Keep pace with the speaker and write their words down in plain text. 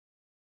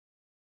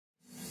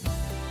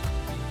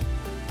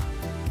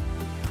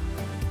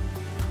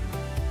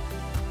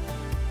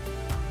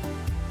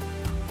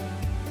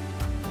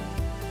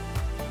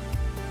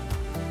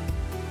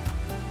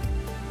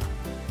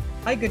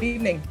Hi, good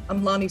evening.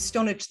 I'm Lonnie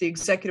Stonich, the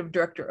Executive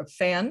Director of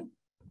FAN,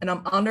 and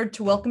I'm honored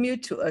to welcome you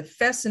to a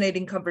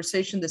fascinating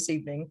conversation this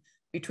evening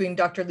between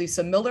Dr.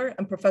 Lisa Miller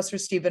and Professor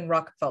Stephen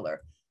Rockefeller.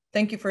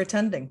 Thank you for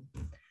attending.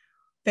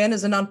 FAN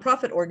is a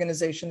nonprofit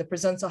organization that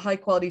presents a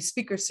high-quality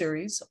speaker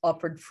series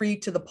offered free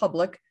to the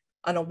public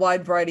on a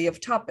wide variety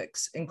of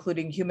topics,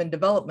 including human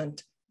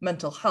development,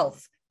 mental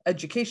health,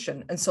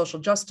 education, and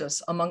social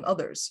justice, among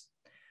others.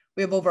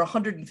 We have over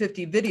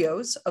 150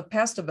 videos of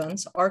past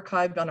events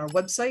archived on our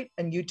website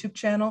and YouTube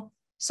channel,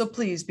 so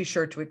please be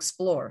sure to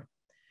explore.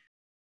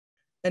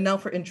 And now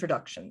for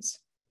introductions.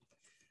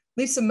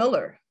 Lisa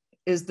Miller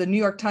is the New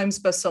York Times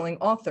bestselling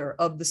author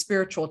of The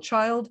Spiritual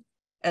Child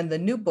and the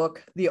new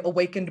book, The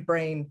Awakened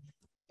Brain,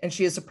 and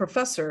she is a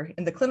professor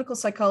in the clinical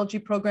psychology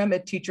program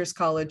at Teachers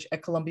College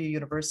at Columbia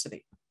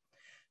University.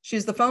 She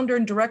is the founder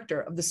and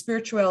director of the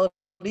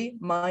Spirituality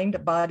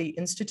Mind-Body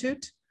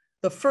Institute,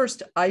 the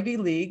first Ivy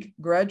League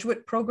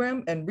graduate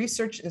program and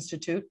research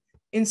institute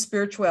in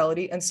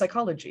spirituality and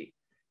psychology.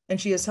 And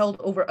she has held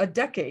over a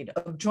decade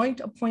of joint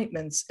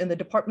appointments in the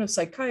Department of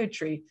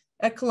Psychiatry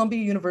at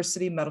Columbia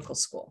University Medical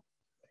School.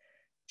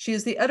 She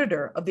is the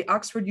editor of the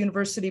Oxford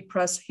University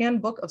Press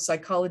Handbook of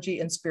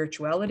Psychology and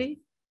Spirituality,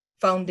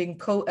 founding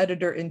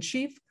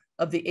co-editor-in-chief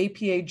of the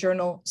APA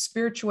journal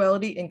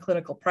Spirituality in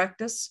Clinical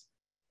Practice,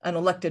 an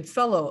elected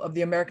fellow of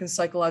the American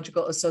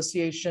Psychological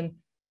Association,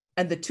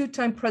 and the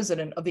two-time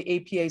president of the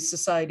APA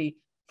Society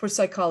for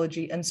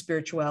Psychology and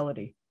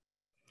Spirituality.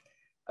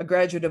 A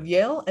graduate of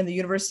Yale and the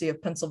University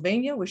of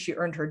Pennsylvania, where she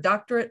earned her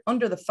doctorate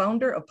under the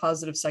founder of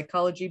positive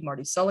psychology,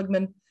 Marty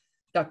Seligman,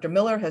 Dr.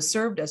 Miller has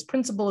served as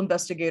principal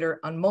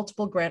investigator on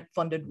multiple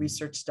grant-funded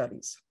research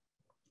studies.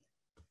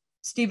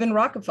 Stephen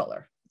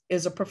Rockefeller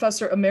is a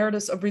professor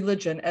emeritus of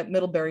religion at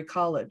Middlebury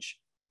College,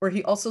 where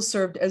he also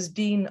served as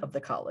dean of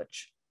the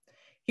college.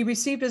 He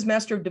received his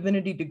Master of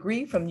Divinity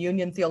degree from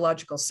Union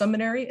Theological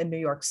Seminary in New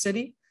York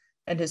City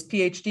and his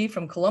Ph.D.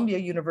 from Columbia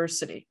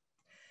University.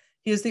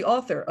 He is the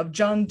author of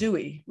John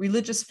Dewey,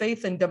 Religious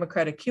Faith and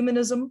Democratic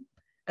Humanism,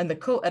 and the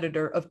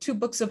co-editor of two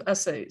books of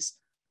essays,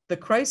 The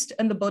Christ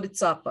and the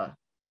Bodhisattva,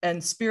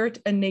 and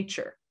Spirit and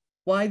Nature,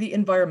 Why the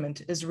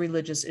Environment is a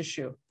Religious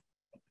Issue.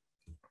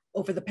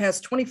 Over the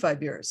past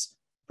 25 years,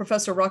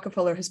 Professor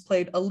Rockefeller has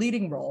played a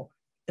leading role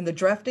in the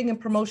drafting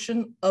and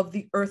promotion of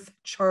the Earth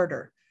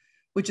Charter,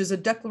 which is a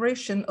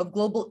declaration of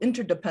global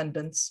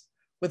interdependence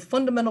with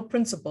fundamental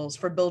principles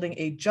for building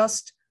a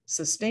just,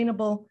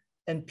 sustainable,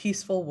 and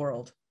peaceful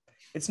world.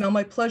 It's now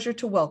my pleasure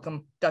to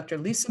welcome Dr.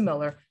 Lisa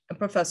Miller and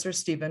Professor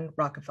Stephen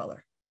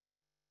Rockefeller.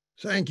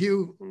 Thank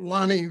you,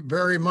 Lonnie,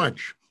 very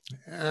much.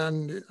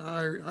 And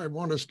I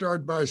want to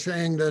start by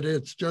saying that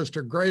it's just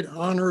a great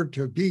honor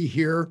to be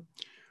here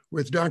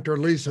with Dr.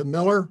 Lisa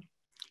Miller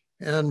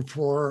and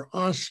for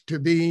us to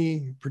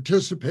be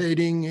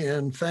participating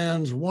in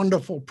FAN's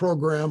wonderful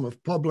program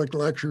of public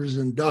lectures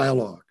and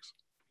dialogues.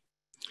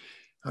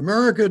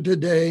 America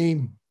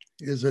today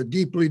is a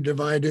deeply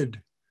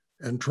divided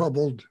and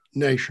troubled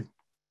nation.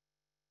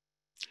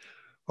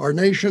 Our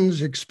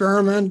nation's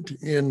experiment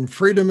in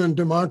freedom and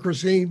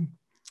democracy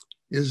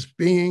is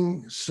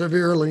being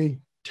severely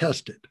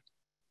tested.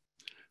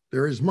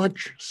 There is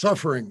much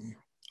suffering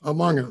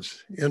among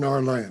us in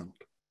our land.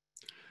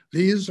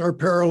 These are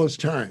perilous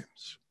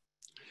times.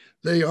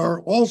 They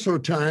are also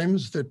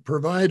times that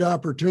provide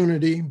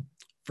opportunity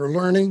for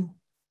learning,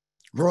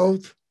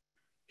 growth,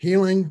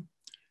 healing,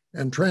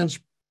 and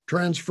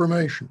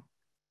transformation.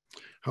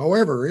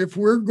 However, if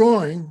we're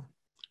going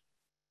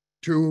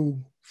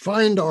to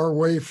find our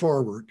way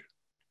forward,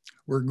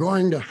 we're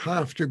going to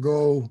have to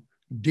go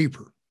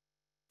deeper.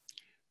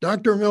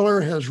 Dr.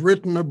 Miller has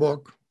written a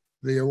book,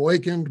 The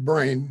Awakened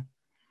Brain,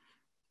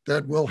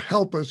 that will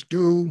help us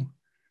do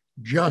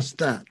just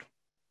that.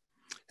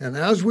 And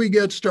as we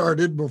get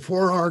started,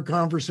 before our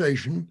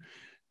conversation,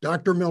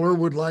 Dr. Miller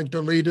would like to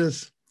lead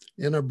us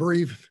in a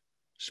brief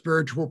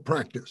spiritual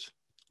practice.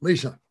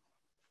 Lisa.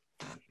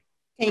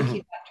 Thank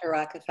you, Dr.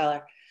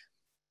 Rockefeller.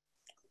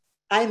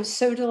 I'm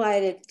so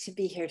delighted to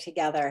be here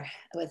together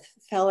with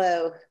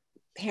fellow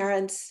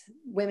parents,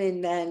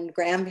 women, men,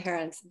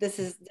 grandparents. This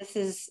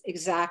is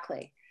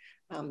exactly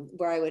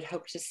where I would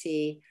hope to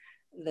see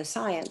the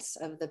science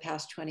of the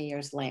past 20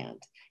 years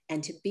land.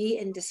 And to be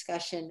in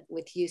discussion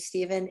with you,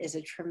 Stephen, is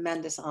a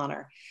tremendous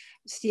honor.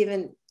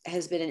 Stephen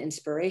has been an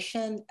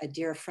inspiration, a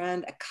dear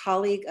friend, a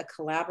colleague, a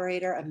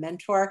collaborator, a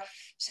mentor.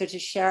 So to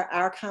share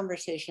our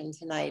conversation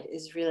tonight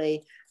is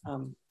really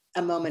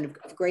a moment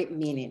of great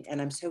meaning.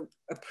 And I'm so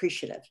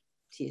appreciative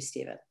to you,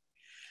 Stephen.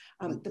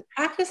 The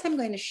practice I'm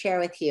going to share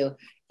with you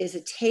is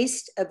a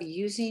taste of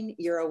using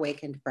your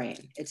awakened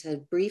brain. It's a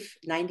brief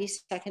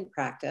 90-second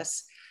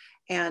practice,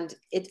 and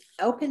it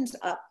opens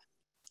up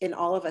in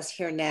all of us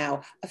here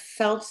now a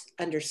felt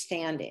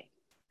understanding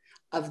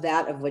of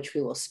that of which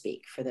we will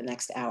speak for the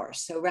next hour.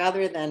 So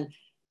rather than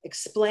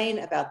explain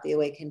about the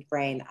awakened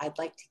brain, I'd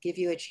like to give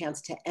you a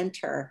chance to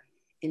enter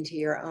into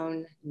your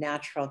own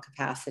natural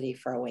capacity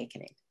for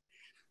awakening.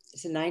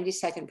 It's a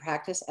 90-second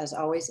practice, as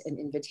always, an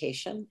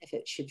invitation, if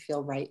it should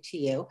feel right to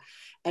you.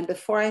 And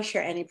before I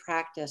share any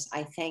practice,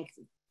 I thank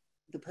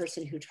the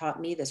person who taught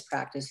me this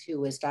practice, who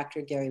was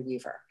Dr. Gary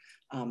Weaver,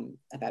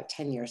 about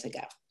 10 years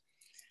ago.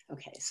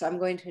 Okay, so I'm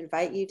going to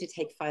invite you to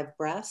take 5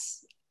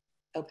 breaths,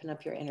 open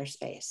up your inner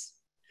space.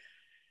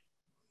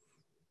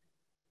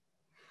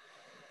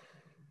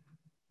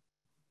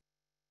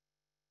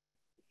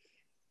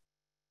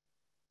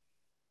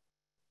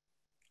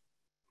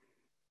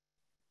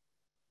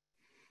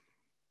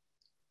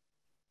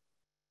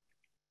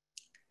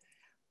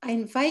 I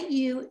invite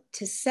you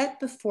to set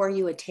before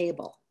you a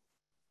table.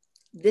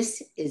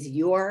 This is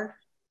your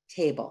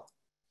table.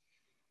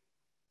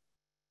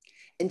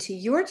 And to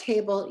your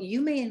table, you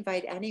may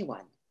invite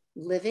anyone,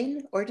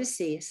 living or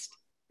deceased,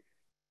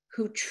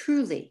 who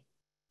truly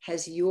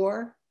has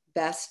your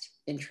best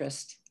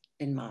interest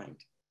in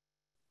mind.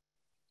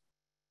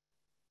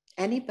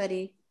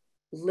 Anybody,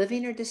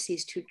 living or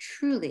deceased, who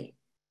truly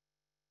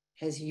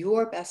has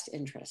your best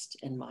interest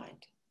in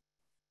mind.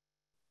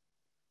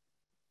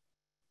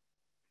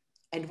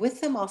 And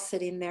with them all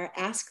sitting there,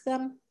 ask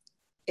them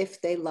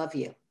if they love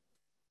you.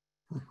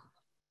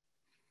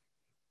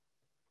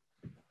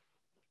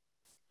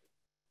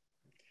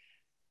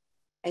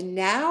 And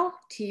now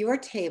to your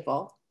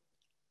table,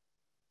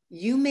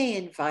 you may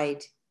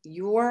invite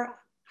your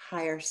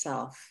higher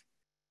self,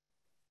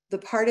 the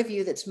part of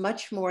you that's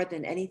much more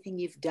than anything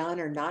you've done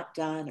or not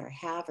done or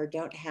have or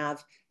don't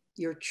have,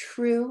 your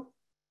true,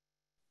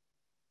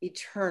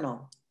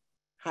 eternal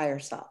higher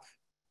self.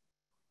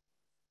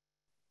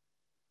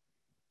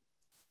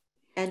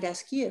 And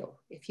ask you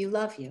if you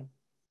love you.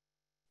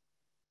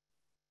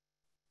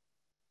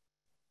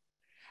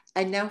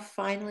 And now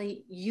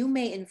finally, you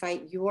may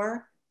invite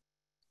your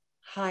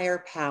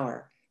higher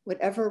power,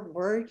 whatever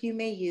word you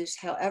may use,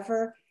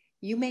 however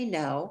you may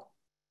know,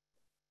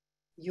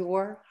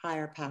 your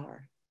higher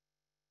power.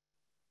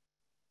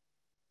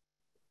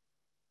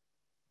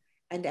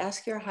 And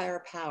ask your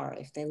higher power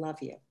if they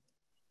love you.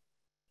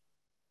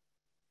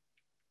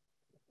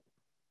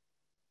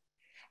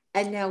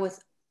 And now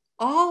with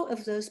all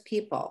of those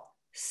people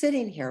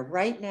sitting here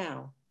right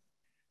now,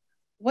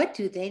 what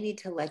do they need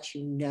to let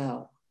you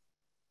know?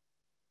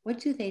 What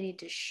do they need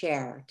to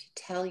share, to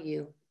tell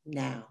you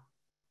now?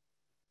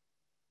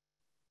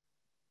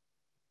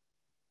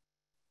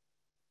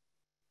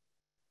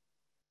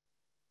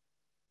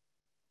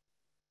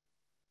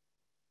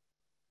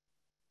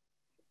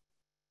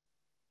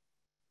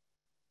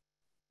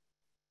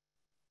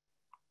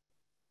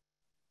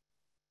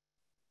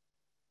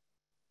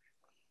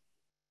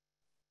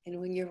 And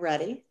when you're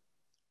ready,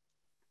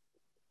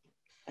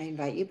 I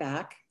invite you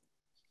back.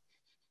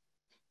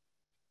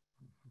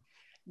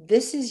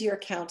 This is your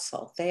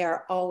counsel. They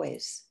are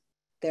always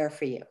there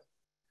for you.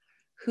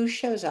 Who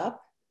shows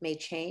up may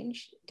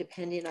change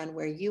depending on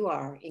where you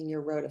are in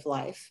your road of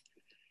life,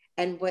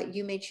 and what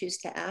you may choose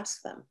to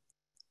ask them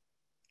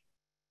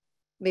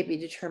may be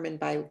determined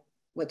by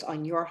what's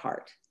on your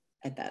heart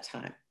at that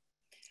time.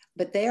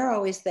 But they are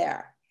always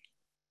there.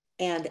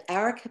 And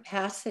our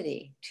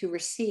capacity to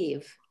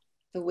receive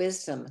the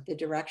wisdom, the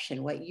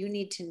direction, what you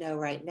need to know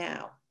right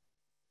now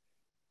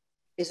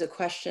is a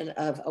question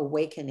of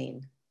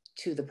awakening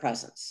to the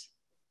presence.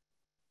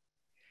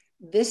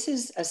 This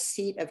is a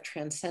seat of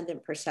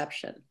transcendent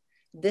perception.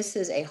 This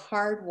is a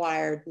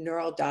hardwired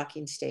neural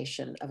docking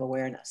station of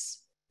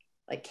awareness,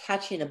 like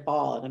catching a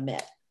ball in a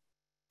mitt.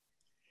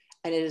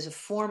 And it is a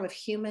form of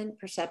human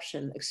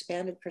perception,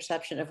 expanded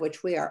perception, of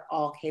which we are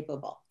all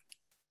capable.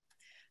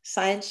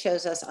 Science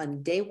shows us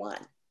on day 1,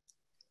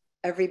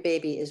 every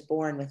baby is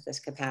born with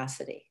this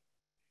capacity.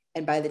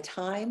 And by the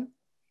time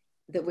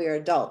that we are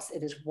adults,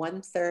 it is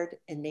 1/3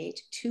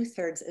 innate,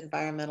 2/3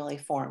 environmentally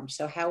formed.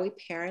 So how we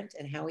parent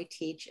and how we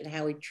teach and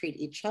how we treat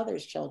each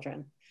other's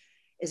children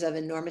is of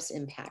enormous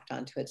impact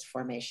onto its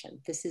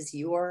formation. This is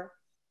your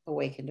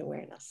awakened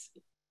awareness.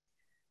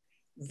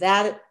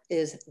 That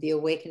is the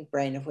awakened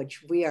brain of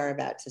which we are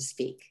about to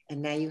speak.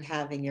 And now you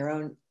have in your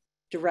own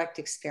direct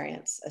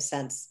experience a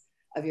sense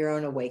of your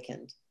own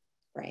awakened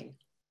brain.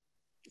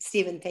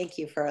 Stephen, thank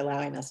you for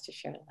allowing us to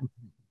share that.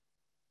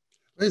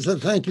 Lisa,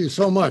 thank you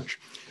so much.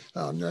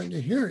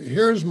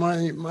 Here's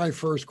my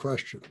first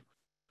question.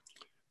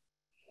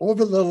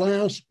 Over the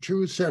last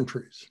 2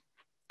 centuries,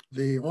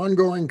 the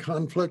ongoing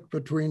conflict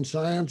between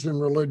science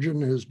and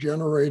religion has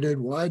generated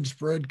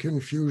widespread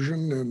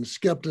confusion and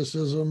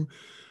skepticism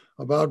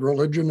about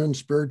religion and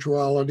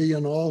spirituality,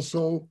 and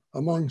also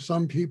among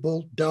some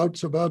people,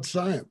 doubts about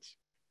science.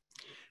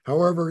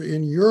 However,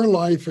 in your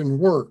life and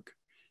work,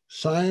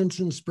 science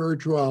and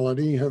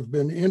spirituality have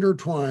been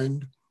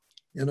intertwined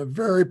in a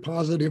very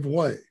positive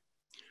way.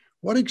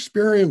 What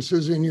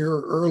experiences in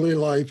your early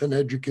life and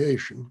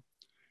education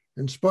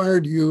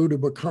inspired you to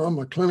become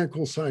a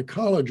clinical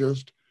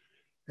psychologist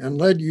and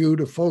led you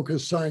to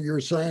focus your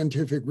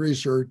scientific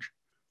research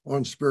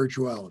on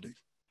spirituality?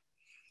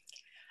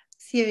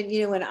 Stephen,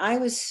 you know, when I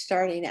was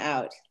starting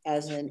out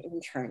as an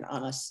intern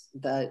on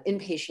the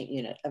inpatient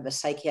unit of a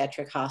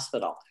psychiatric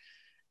hospital,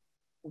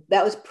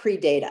 that was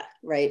pre-data,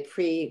 right?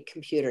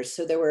 Pre-computers.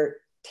 So there were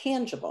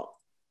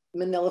tangible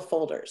manila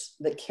folders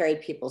that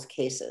carried people's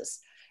cases.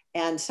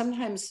 And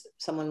sometimes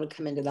someone would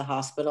come into the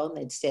hospital and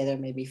they'd stay there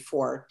maybe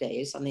 4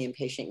 days on the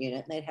inpatient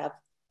unit and they'd have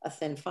a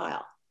thin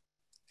file.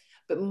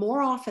 But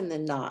more often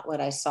than not,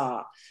 what I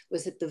saw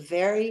was that the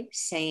very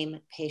same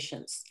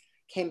patients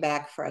came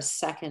back for a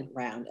second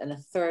round and a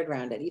third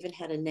round. It even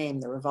had a name,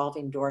 the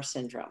revolving door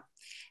syndrome.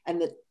 And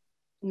the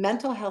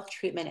mental health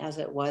treatment as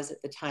it was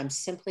at the time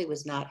simply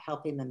was not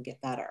helping them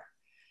get better.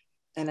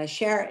 And I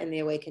share in The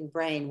Awakened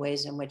Brain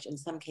ways in which in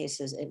some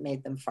cases it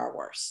made them far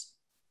worse.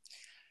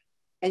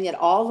 And yet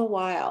all the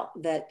while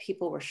that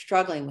people were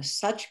struggling with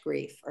such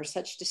grief or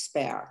such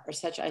despair or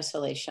such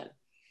isolation,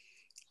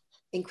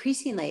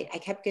 increasingly I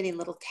kept getting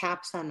little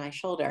taps on my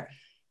shoulder.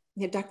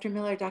 You know, Dr.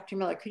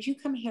 Miller, could you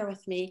come here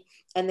with me?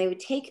 And they would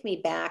take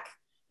me back,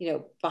 you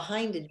know,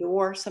 behind a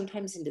door,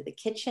 sometimes into the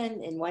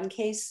kitchen, in one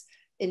case,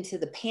 into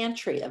the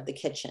pantry of the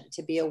kitchen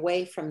to be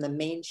away from the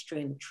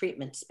mainstream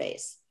treatment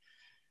space.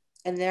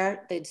 And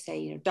there they'd say,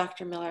 you know,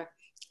 Dr. Miller,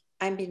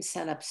 I'm being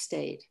sent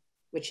upstate,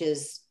 which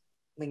is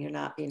when you're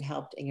not being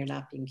helped and you're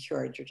not being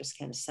cured, you're just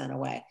kind of sent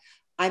away.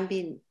 I'm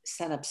being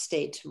sent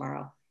upstate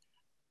tomorrow.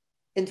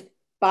 And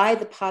by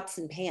the pots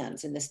and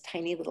pans in this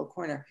tiny little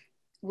corner,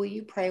 will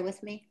you pray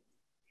with me?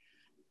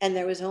 And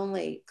there was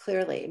only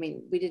clearly, I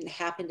mean, we didn't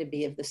happen to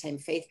be of the same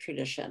faith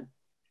tradition,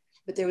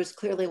 but there was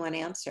clearly one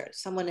answer.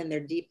 Someone in their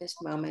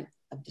deepest moment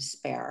of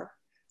despair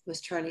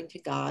was turning to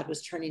God,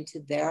 was turning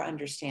to their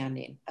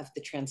understanding of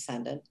the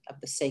transcendent, of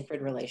the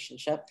sacred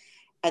relationship.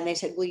 And they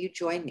said, will you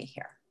join me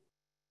here?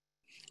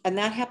 And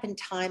that happened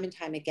time and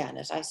time again.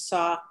 As I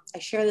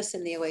share this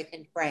in The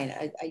Awakened Brain,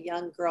 a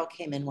young girl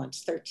came in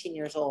once, 13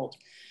 years old,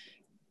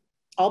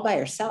 all by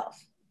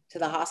herself to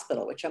the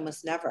hospital, which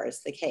almost never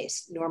is the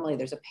case. Normally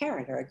there's a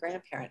parent or a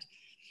grandparent.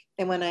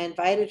 And when I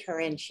invited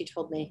her in, she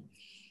told me,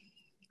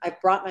 I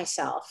brought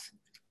myself,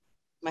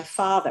 my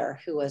father,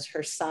 who was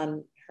her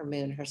sun, her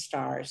moon, her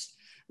stars.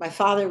 My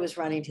father was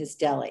running his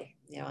deli,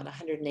 you know, on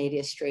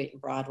 180th Street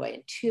and Broadway,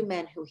 and 2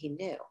 men who he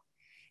knew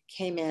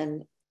came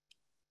in,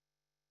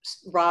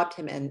 robbed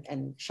him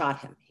and shot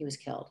him. He was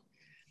killed.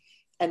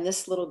 And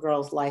this little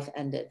girl's life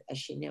ended as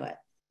she knew it.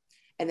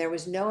 And there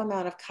was no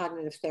amount of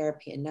cognitive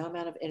therapy and no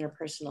amount of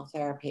interpersonal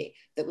therapy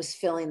that was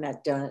filling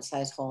that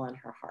donut-sized hole in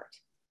her heart.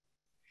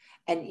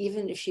 And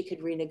even if she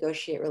could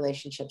renegotiate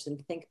relationships and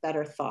think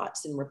better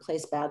thoughts and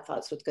replace bad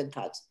thoughts with good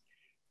thoughts,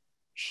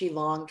 she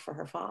longed for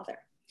her father.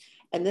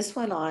 And this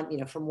went on, you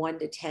know, from 1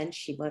 to 10,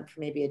 she went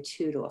from maybe a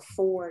 2 to a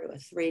 4 to a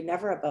 3,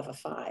 never above a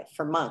 5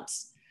 for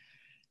months.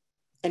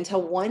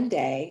 Until one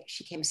day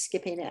she came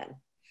skipping in.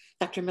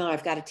 Dr. Miller,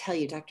 I've got to tell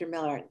you, Dr.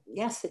 Miller,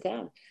 yes, sit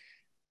down.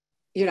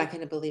 You're not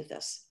going to believe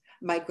this.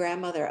 My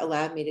grandmother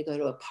allowed me to go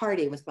to a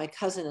party with my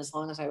cousin as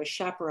long as I was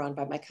chaperoned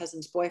by my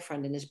cousin's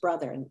boyfriend and his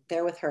brother. And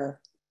there with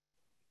her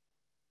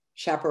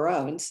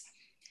chaperones,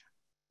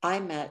 I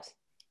met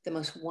the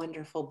most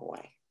wonderful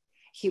boy.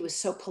 He was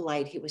so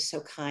polite. He was so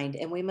kind.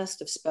 And we must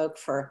have spoke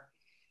for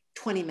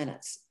 20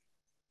 minutes.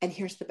 And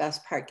here's the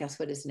best part. Guess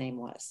what his name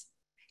was?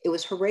 It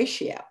was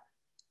Horatio,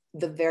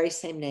 the very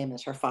same name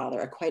as her father,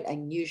 a quite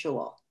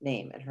unusual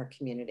name in her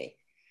community.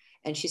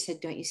 And she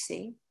said, don't you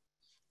see?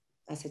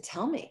 I said,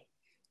 tell me.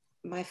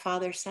 My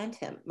father sent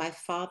him. My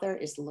father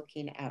is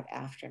looking out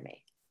after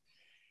me.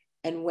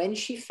 And when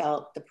she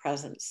felt the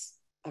presence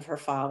of her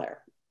father,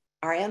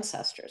 our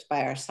ancestors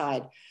by our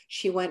side,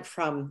 she went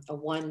from a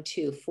 1,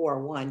 2,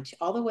 4, 1 to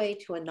all the way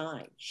to a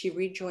 9. She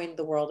rejoined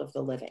the world of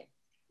the living.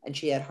 And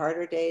she had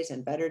harder days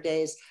and better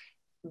days,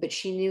 but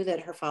she knew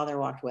that her father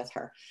walked with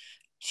her.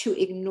 To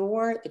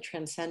ignore the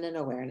transcendent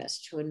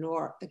awareness, to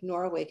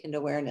ignore awakened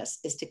awareness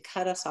is to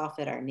cut us off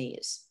at our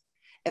knees.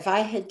 If I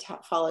had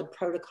followed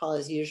protocol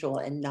as usual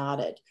and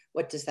nodded,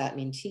 what does that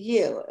mean to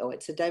you? Oh,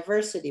 it's a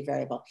diversity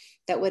variable.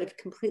 That would have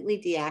completely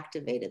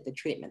deactivated the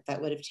treatment.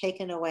 That would have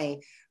taken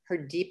away her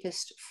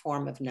deepest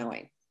form of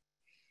knowing.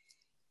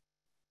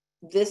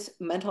 This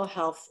mental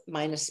health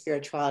minus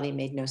spirituality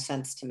made no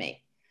sense to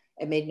me.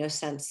 It made no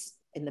sense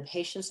in the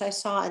patients I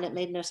saw, and it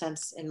made no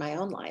sense in my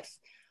own life.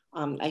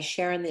 I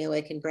share in The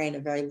Awakened Brain a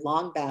very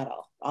long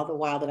battle, all the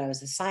while that I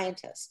was a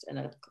scientist and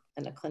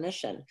a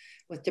clinician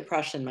with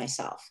depression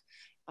myself.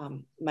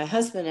 My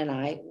husband and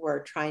I were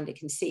trying to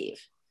conceive.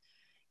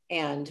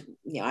 And,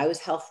 you know, I was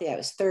healthy. I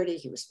was 30.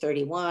 He was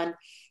 31.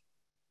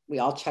 We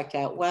all checked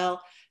out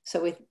well.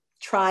 So we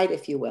tried,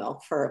 if you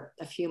will, for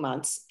a few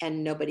months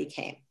and nobody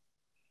came.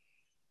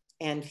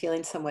 And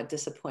feeling somewhat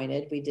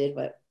disappointed, we did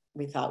what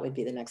we thought would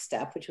be the next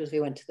step, which was we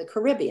went to the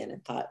Caribbean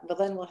and thought, well,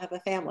 then we'll have a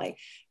family.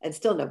 And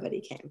still nobody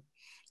came.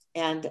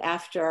 And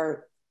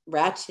after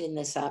ratcheting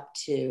this up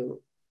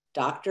to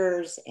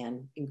doctors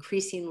and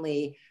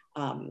increasingly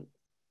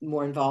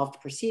more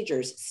involved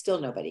procedures, still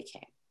nobody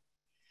came.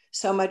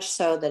 So much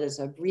so that as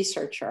a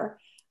researcher,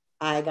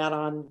 I got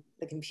on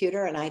the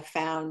computer and I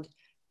found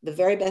the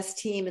very best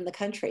team in the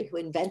country who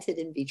invented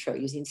in vitro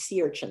using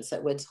sea urchins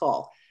at Woods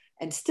Hole.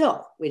 And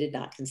still, we did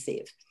not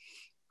conceive.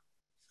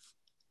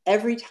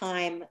 Every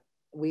time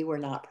we were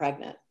not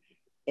pregnant,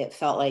 it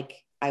felt like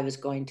I was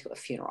going to a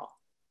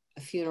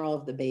funeral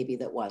of the baby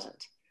that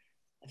wasn't,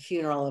 a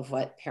funeral of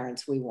what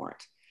parents we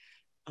weren't.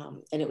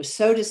 And it was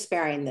so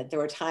despairing that there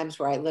were times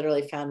where I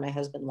literally found my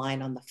husband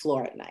lying on the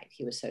floor at night.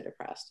 He was so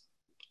depressed.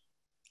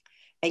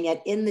 And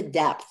yet in the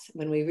depth,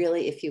 when we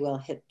really, if you will,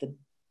 hit the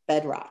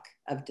bedrock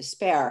of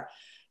despair,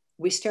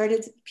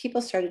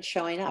 people started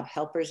showing up,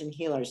 helpers and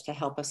healers, to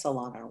help us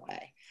along our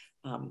way.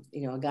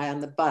 A guy on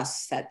the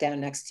bus sat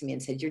down next to me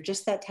and said, "You're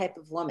just that type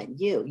of woman.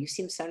 You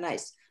seem so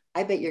nice.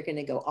 I bet you're going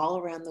to go all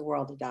around the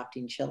world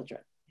adopting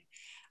children."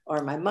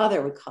 Or my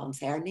mother would call and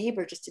say, "Our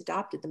neighbor just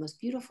adopted the most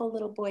beautiful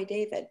little boy,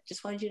 David.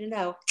 Just wanted you to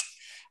know."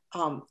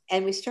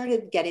 And we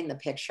started getting the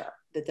picture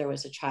that there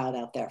was a child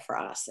out there for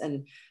us.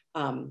 And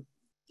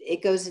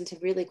it goes into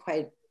really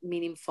quite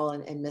meaningful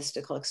and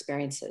mystical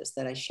experiences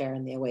that I share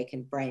in the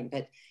Awakened Brain.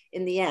 But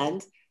in the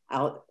end,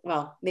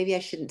 maybe I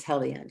shouldn't tell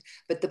the end,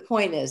 but the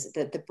point is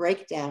that the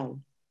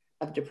breakdown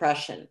of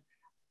depression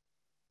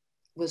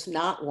was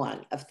not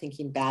one of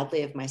thinking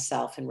badly of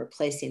myself and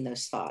replacing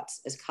those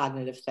thoughts as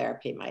cognitive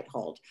therapy might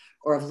hold,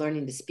 or of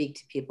learning to speak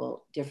to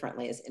people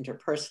differently as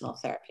interpersonal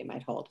therapy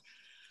might hold.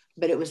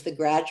 But it was the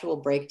gradual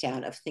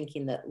breakdown of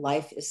thinking that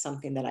life is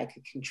something that I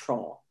could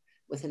control.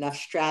 With enough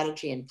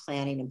strategy and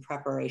planning and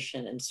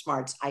preparation and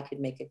smarts, I could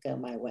make it go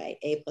my way,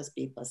 A plus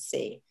B plus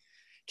C,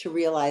 to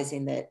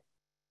realizing that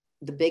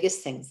the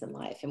biggest things in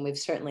life, and we've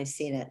certainly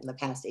seen it in the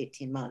past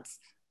 18 months,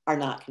 are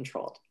not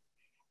controlled.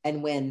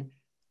 And when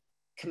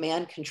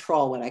command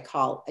control, what I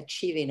call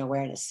achieving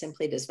awareness,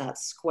 simply does not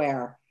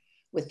square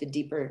with the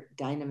deeper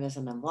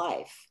dynamism in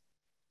life,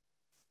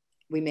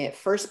 we may at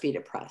first be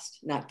depressed,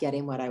 not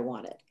getting what I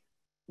wanted,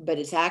 but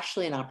it's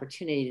actually an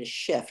opportunity to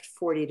shift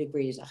 40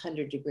 degrees,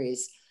 100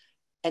 degrees,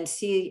 and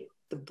see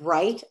the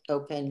bright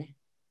open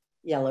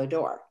yellow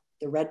door.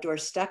 The red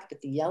door's stuck,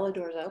 but the yellow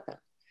door is open.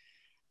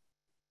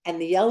 And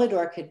the yellow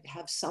door could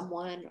have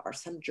someone or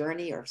some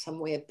journey or some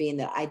way of being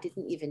that I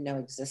didn't even know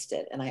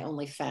existed, and I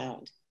only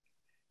found.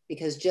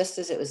 Because just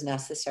as it was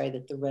necessary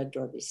that the red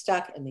door be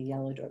stuck and the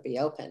yellow door be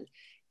open,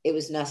 it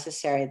was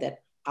necessary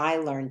that I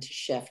learned to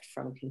shift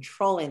from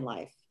controlling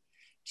life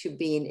to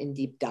being in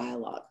deep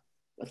dialogue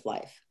with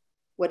life.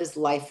 What is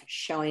life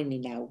showing me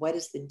now? What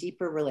is the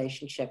deeper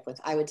relationship with,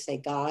 I would say,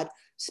 God,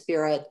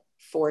 spirit,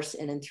 force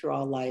in and through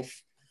all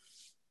life?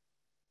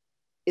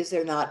 Is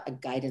there not a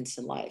guidance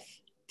in life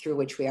through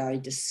which we are a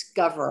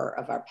discoverer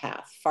of our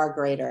path, far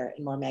greater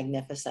and more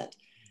magnificent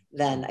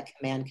than a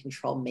command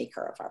control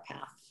maker of our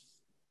path?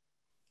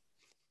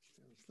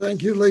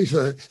 Thank you,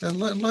 Lisa. And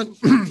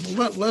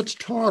let's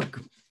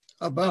talk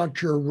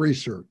about your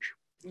research.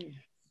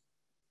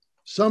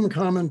 Some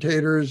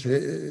commentators,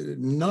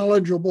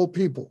 knowledgeable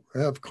people,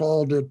 have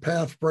called it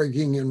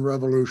path-breaking and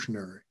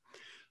revolutionary.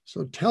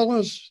 So tell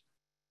us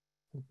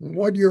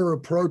what your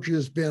approach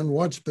has been,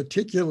 what's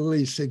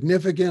particularly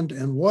significant,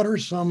 and what are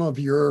some of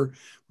your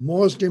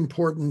most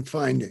important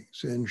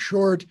findings? In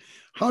short,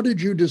 how did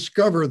you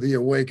discover the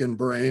Awakened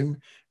Brain,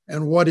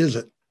 and what is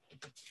it?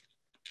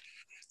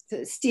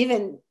 So,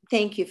 Stephen,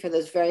 thank you for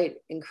those very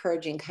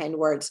encouraging, kind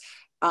words.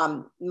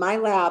 My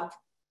lab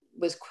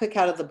was quick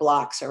out of the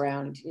blocks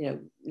around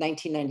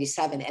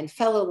 1997, and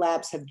fellow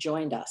labs have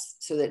joined us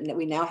so that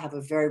we now have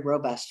a very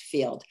robust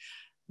field,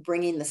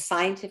 bringing the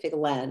scientific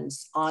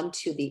lens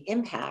onto the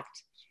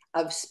impact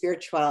of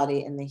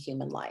spirituality in the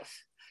human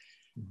life.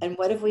 And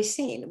what have we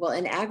seen? Well,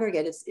 in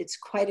aggregate, it's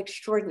quite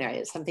extraordinary.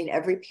 It's something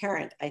every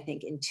parent, I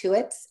think,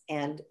 intuits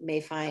and may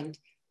find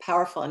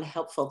powerful and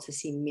helpful to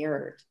see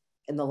mirrored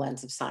in the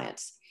lens of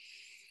science.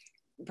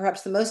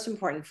 Perhaps the most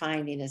important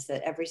finding is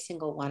that every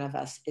single one of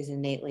us is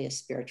innately a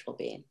spiritual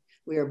being.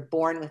 We are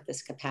born with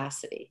this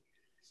capacity.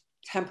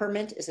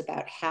 Temperament is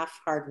about half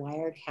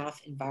hardwired,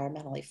 half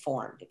environmentally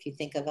formed. If you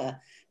think of a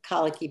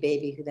colicky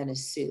baby who then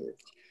is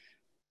soothed,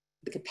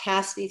 the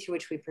capacity through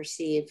which we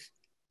perceive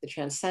the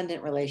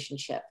transcendent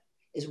relationship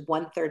is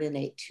 1/3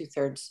 innate,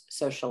 2/3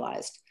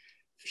 socialized,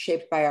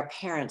 shaped by our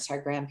parents,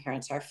 our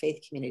grandparents, our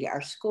faith community,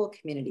 our school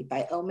community,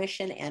 by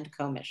omission and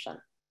commission.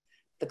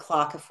 The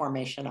clock of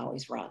formation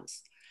always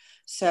runs.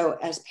 So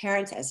as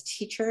parents, as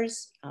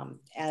teachers,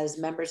 as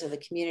members of the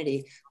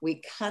community,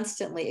 we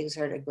constantly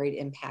exert a great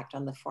impact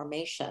on the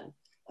formation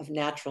of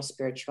natural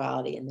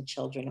spirituality in the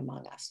children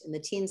among us, in the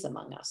teens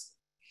among us.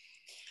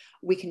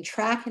 We can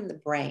track in the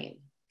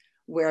brain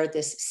where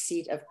this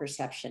seat of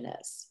perception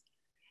is.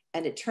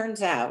 And it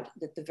turns out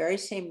that the very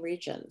same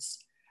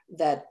regions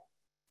that,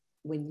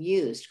 when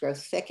used, grow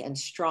thick and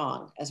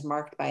strong, as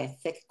marked by a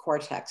thick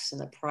cortex in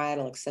the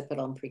parietal,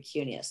 occipital, and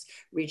precuneus,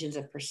 regions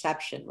of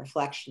perception,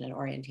 reflection, and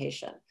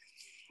orientation.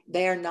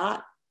 They are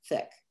not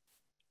thick,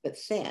 but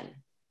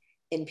thin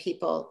in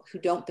people who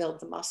don't build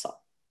the muscle.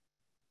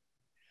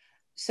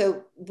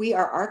 So we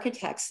are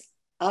architects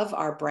of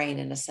our brain,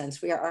 in a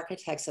sense. We are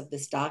architects of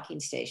this docking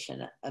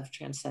station of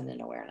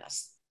transcendent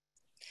awareness.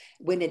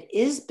 When it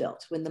is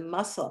built, when the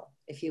muscle,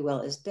 if you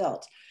will, is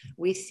built,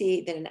 we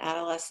see that an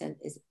adolescent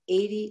is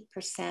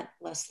 80%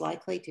 less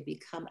likely to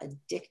become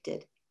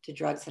addicted to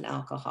drugs and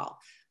alcohol.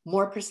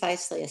 More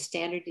precisely, a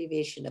standard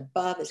deviation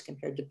above as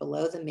compared to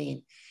below the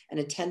mean, and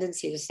a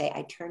tendency to say,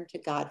 I turn to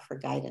God for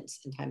guidance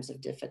in times of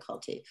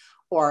difficulty,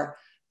 or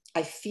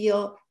I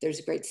feel there's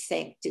a great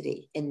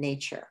sanctity in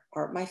nature,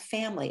 or my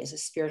family is a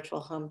spiritual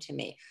home to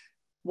me.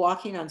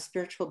 Walking on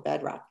spiritual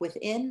bedrock,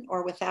 within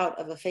or without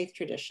of a faith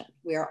tradition.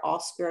 We are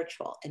all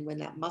spiritual. And when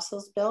that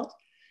muscle's built,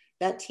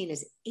 that teen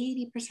is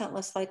 80%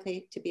 less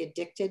likely to be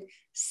addicted,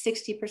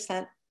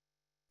 60%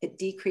 at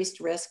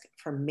decreased risk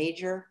for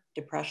major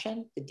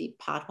depression, the deep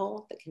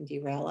pothole that can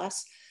derail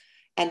us.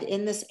 And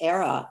in this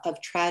era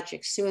of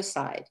tragic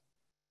suicide,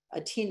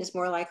 a teen is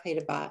more likely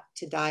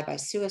to die by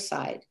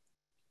suicide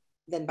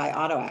than by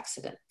auto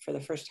accident for the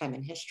first time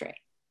in history.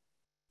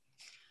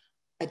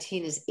 A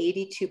teen is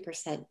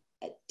 82%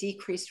 at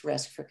decreased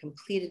risk for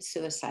completed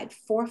suicide,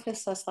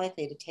 4/5 less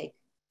likely to take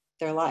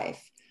their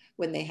life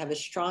when they have a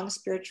strong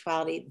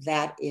spirituality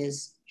that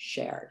is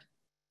shared.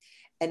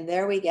 And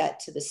there we get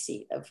to the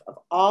seat of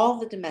all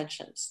the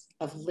dimensions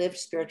of lived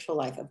spiritual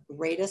life of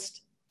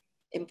greatest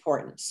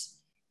importance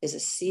is a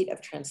seat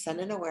of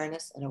transcendent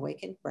awareness and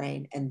awakened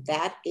brain, and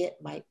that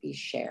it might be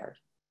shared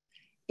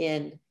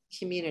in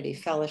community,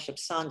 fellowship,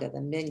 sangha,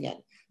 the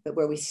minyan, but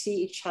where we see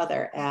each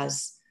other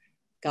as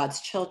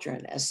God's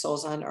children, as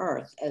souls on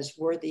earth, as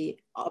worthy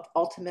of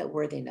ultimate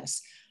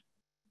worthiness,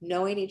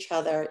 knowing each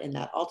other in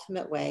that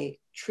ultimate way,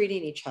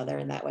 treating each other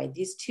in that way.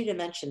 These two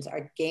dimensions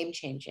are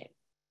game-changing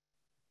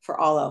for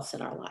all else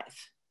in our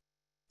life.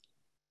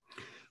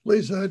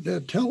 Lisa,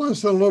 tell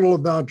us a little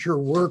about your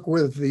work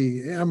with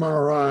the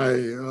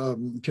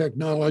MRI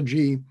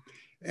technology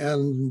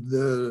and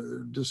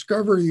the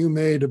discovery you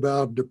made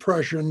about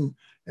depression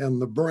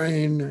and the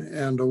brain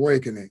and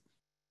awakening.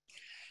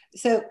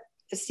 So,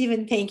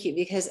 Stephen, thank you,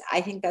 because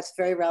I think that's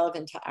very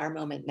relevant to our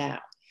moment now.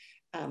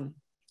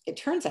 It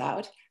turns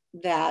out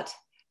that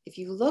if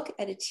you look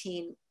at a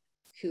teen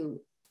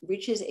who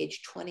reaches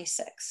age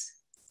 26,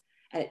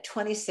 and at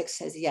 26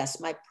 says, yes,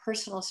 my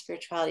personal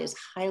spirituality is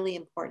highly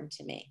important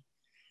to me,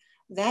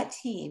 that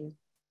teen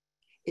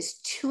is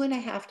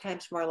 2.5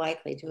 times more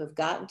likely to have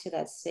gotten to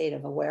that state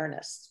of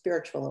awareness,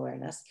 spiritual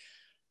awareness,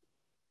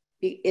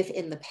 if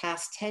in the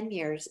past 10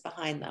 years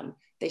behind them,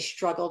 they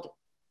struggled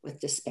with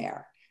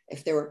despair,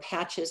 if there were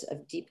patches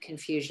of deep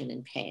confusion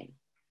and pain.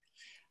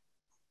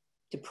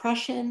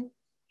 Depression,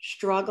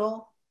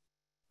 struggle,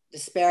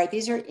 despair,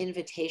 these are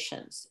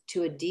invitations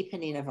to a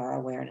deepening of our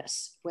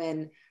awareness.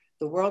 When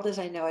the world as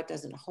I know it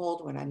doesn't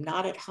hold, when I'm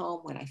not at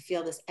home, when I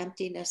feel this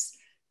emptiness,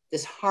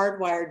 this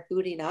hardwired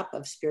booting up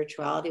of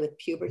spirituality with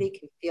puberty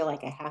can feel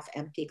like a half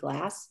empty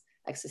glass,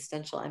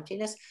 existential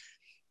emptiness.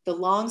 The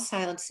long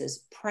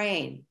silences,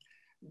 praying,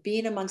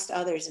 being amongst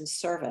others in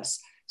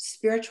service,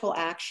 spiritual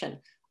action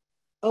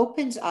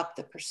opens up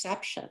the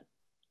perception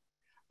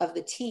of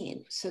the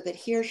teen so that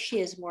he or she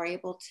is more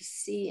able to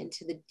see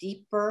into the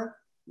deeper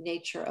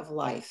nature of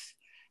life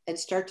and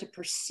start to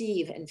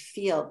perceive and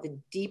feel the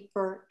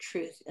deeper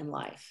truth in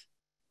life.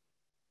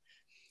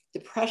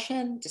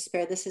 Depression,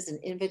 despair, this is an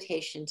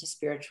invitation to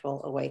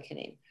spiritual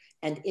awakening.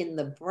 And in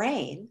the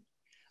brain,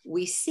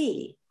 we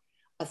see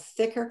a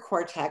thicker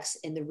cortex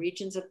in the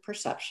regions of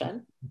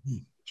perception,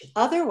 which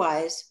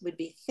otherwise would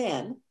be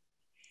thin.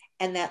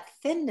 And that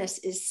thinness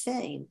is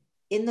seen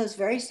in those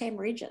very same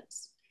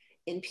regions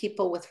in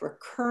people with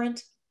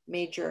recurrent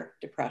major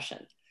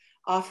depression,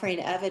 offering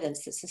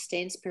evidence that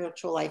sustained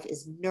spiritual life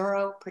is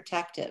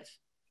neuroprotective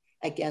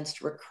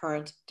against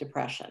recurrent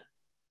depression.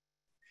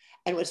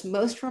 And what's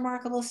most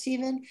remarkable,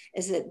 Stephen,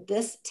 is that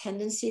this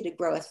tendency to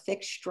grow a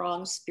thick,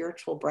 strong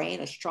spiritual brain,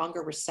 a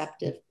stronger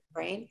receptive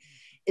brain,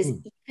 is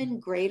even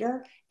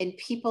greater in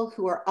people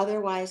who are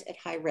otherwise at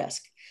high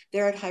risk.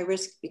 They're at high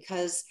risk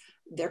because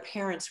their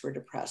parents were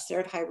depressed. They're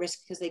at high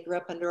risk because they grew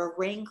up under a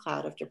rain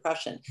cloud of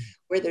depression.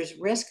 Where there's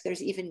risk,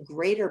 there's even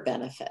greater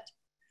benefit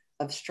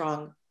of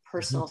strong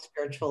personal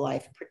spiritual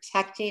life,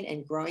 protecting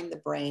and growing the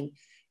brain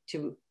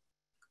to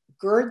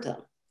gird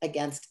them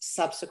against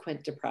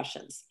subsequent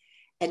depressions.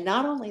 And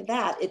not only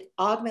that, it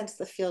augments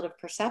the field of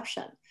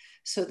perception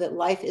so that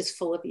life is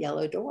full of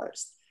yellow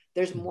doors.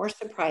 There's more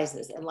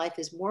surprises and life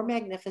is more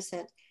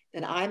magnificent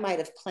than I might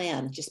have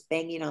planned just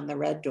banging on the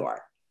red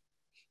door.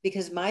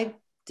 Because my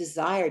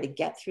desire to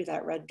get through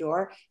that red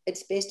door,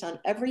 it's based on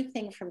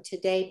everything from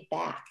today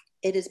back.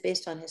 It is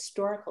based on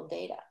historical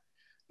data.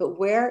 But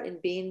where in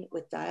being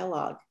with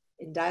dialogue,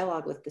 in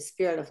dialogue with the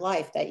spirit of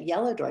life, that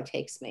yellow door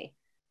takes me,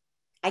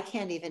 I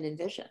can't even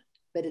envision.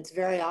 But it's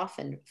very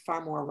often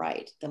far more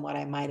right than what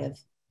I might have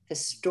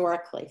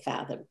historically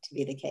fathomed to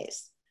be the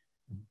case.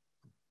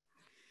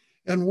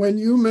 And when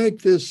you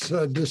make this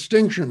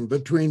distinction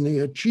between the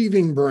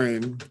achieving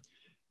brain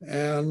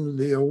and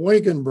the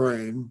awakened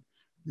brain,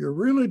 you're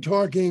really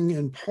talking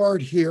in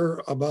part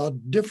here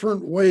about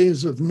different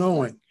ways of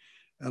knowing.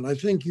 And I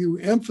think you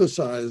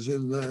emphasize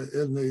in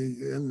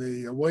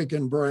the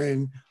awakened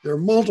brain, there are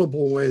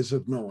multiple ways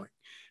of knowing.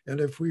 And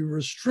if we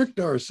restrict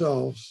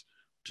ourselves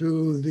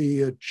to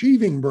the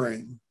achieving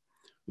brain,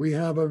 we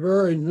have a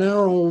very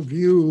narrow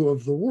view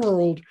of the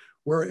world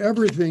where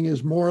everything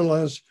is more or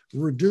less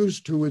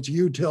reduced to its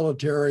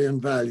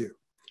utilitarian value.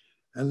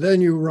 And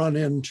then you run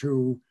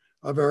into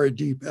a very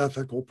deep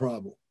ethical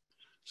problem.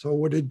 So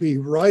would it be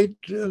right,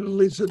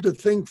 Lisa, to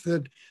think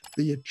that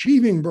the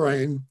achieving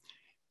brain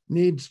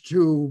needs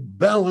to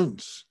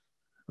balance.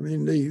 I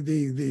mean,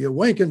 the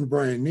awakened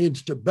brain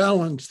needs to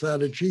balance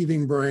that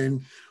achieving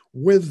brain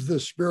with the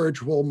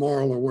spiritual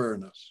moral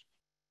awareness.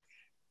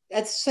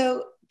 That's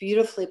so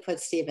beautifully put,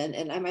 Stephen.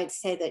 And I might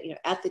say that,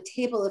 at the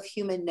table of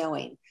human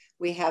knowing,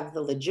 we have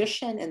the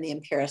logician and the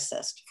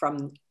empiricist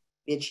from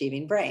the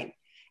achieving brain.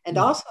 And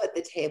also at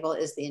the table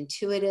is the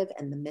intuitive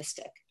and the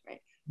mystic,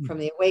 right, from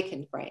the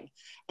awakened brain.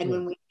 And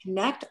when we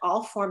connect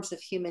all forms of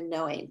human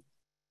knowing,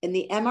 in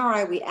the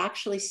MRI, we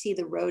actually see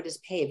the road is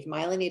paved,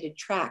 myelinated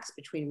tracks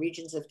between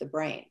regions of the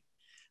brain,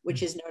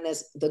 which is known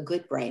as the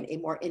good brain, a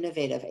more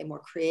innovative, a more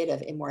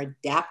creative, a more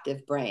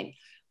adaptive brain.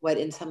 What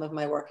in some of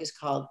my work is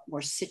called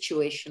more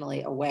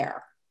situationally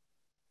aware,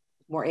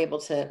 more able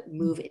to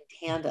move in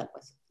tandem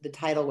with the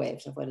tidal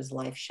waves of what is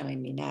life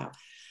showing me now.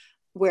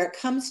 Where it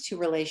comes to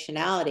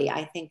relationality,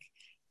 I think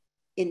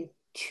in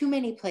too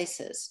many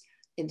places,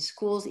 in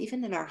schools,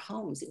 even in our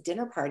homes, at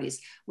dinner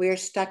parties, we're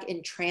stuck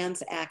in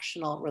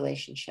transactional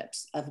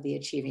relationships of the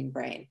achieving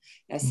brain.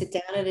 And I sit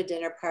down at a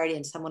dinner party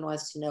and someone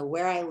wants to know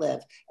where I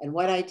live and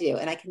what I do.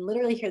 And I can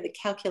literally hear the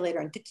calculator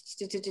and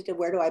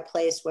where do I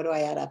place, what do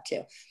I add up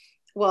to?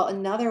 Well,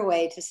 another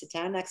way to sit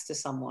down next to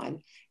someone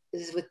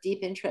is with deep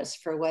interest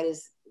for what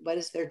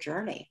is their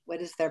journey?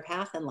 What is their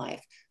path in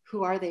life?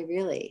 Who are they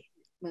really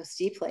most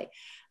deeply?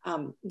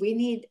 We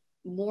need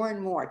more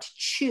and more to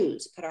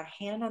choose, put our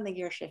hand on the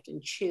gear shift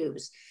and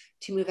choose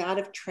to move out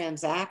of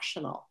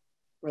transactional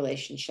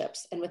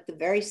relationships. And with the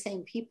very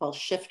same people,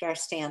 shift our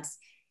stance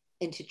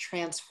into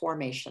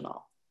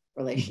transformational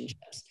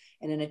relationships.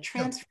 And in a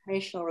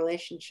transformational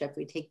relationship,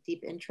 we take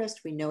deep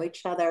interest. We know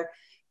each other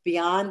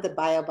beyond the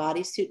bio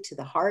bodysuit to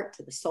the heart,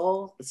 to the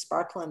soul, the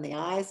sparkle in the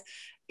eyes.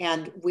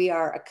 And we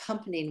are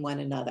accompanying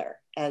one another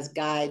as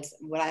guides,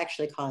 what I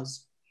actually call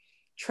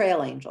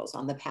trail angels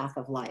on the path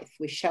of life.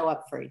 We show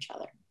up for each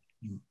other.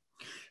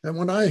 And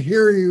when I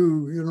hear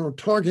you,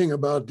 talking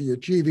about the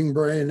achieving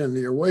brain and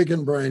the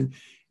awakened brain,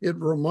 it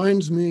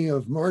reminds me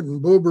of Martin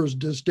Buber's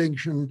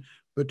distinction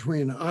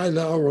between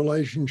I-thou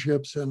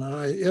relationships and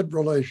I-it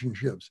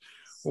relationships,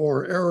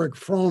 or Erich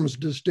Fromm's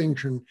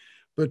distinction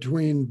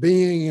between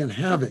being and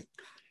having.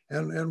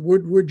 And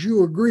would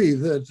you agree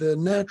that the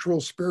natural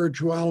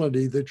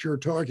spirituality that you're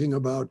talking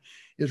about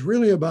is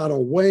really about a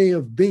way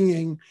of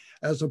being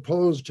as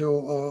opposed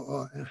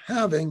to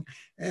having,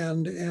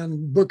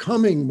 and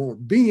becoming more,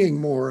 being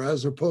more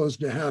as opposed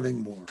to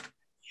having more?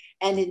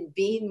 And in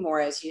being more,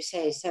 as you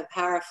say so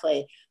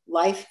powerfully,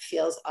 life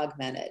feels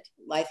augmented.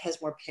 Life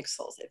has more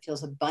pixels. It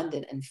feels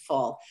abundant and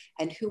full.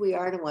 And who we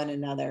are to one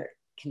another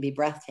can be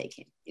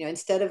breathtaking.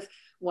 Instead of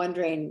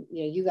wondering,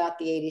 you got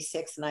the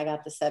 86 and I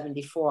got the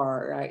 74,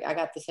 or I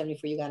got the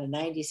 74, you got a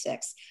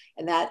 96.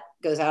 And that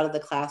goes out of the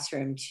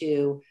classroom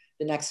to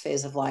the next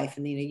phase of life.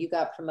 And, you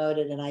got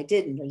promoted and I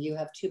didn't, or you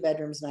have 2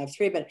 bedrooms and I have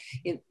 3. But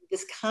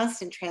this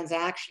constant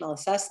transactional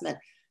assessment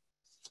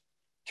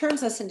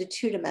turns us into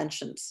 2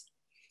 dimensions.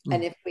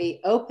 And if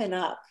we open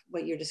up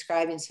what you're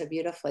describing so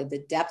beautifully,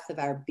 the depth of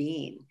our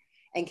being,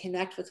 and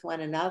connect with one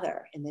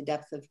another in the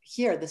depth of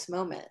here, this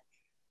moment,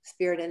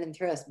 spirit in and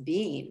through us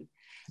being,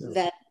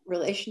 then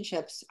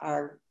relationships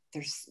are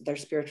they're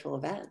spiritual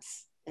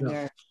events and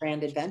they're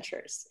grand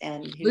adventures.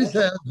 And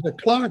Lisa, the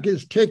clock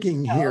is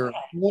ticking here.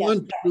 I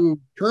want to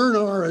turn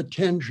our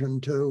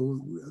attention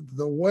to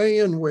the way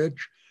in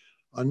which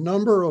a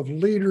number of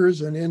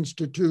leaders and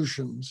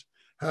institutions,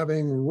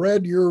 having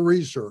read your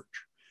research,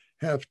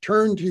 have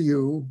turned to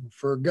you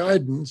for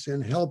guidance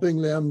in helping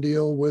them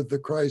deal with the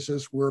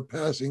crisis we're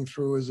passing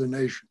through as a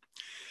nation.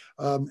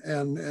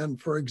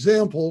 And for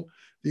example,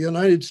 the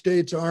United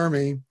States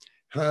Army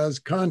has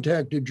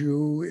contacted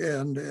you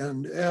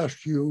and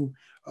asked you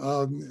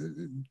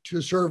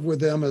to serve with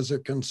them as a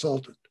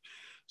consultant.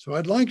 So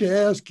I'd like to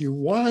ask you,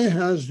 why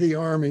has the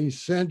Army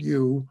sent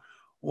you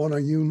on a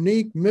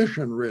unique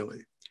mission,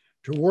 really,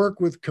 to work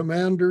with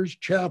commanders,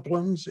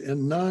 chaplains,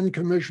 and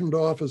non-commissioned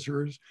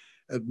officers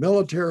at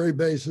military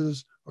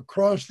bases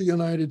across the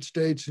United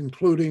States,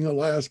 including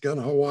Alaska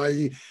and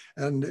Hawaii,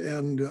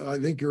 and I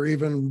think you're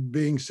even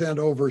being sent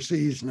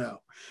overseas now.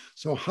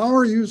 So how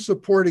are you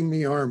supporting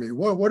the Army?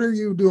 What are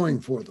you doing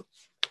for them?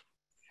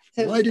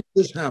 So, why did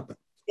this happen?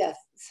 Yes,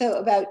 so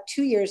about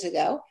 2 years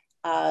ago,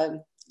 a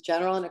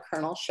general and a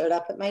colonel showed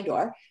up at my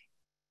door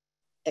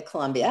at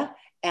Columbia,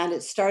 and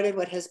it started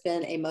what has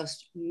been a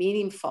most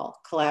meaningful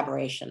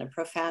collaboration, a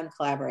profound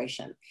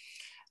collaboration.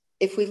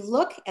 If we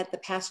look at the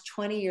past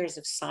 20 years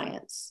of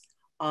science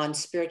on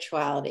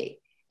spirituality,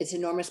 its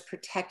enormous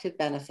protective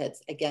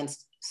benefits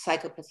against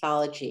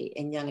psychopathology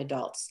in young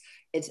adults,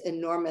 its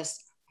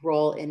enormous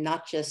role in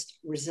not just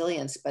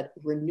resilience, but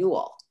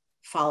renewal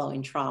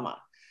following trauma,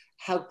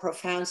 how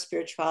profound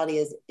spirituality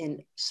is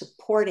in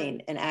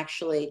supporting and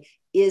actually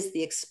is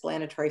the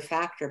explanatory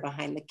factor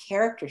behind the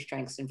character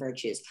strengths and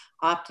virtues,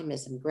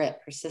 optimism, grit,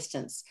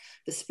 persistence.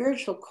 The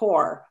spiritual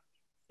core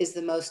is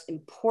the most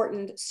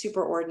important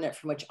superordinate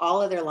from which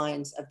all other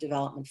lines of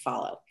development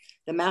follow.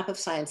 The map of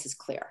science is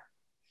clear.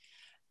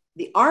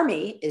 The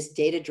Army is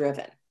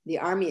data-driven. The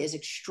Army is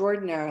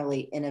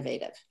extraordinarily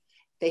innovative.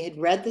 They had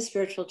read The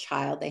Spiritual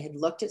Child. They had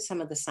looked at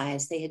some of the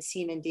science. They had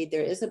seen, indeed,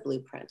 there is a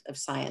blueprint of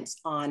science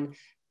on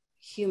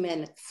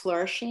human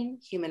flourishing,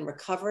 human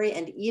recovery,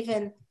 and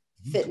even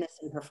fitness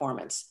and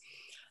performance.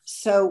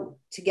 So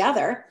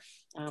together,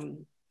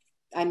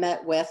 I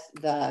met with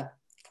the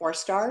 4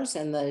 stars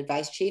and the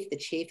vice chief, the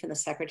chief, and the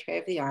secretary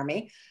of the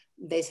Army.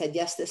 They said,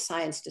 yes, this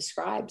science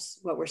describes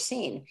what we're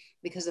seeing,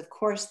 because of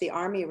course the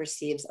Army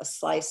receives a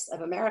slice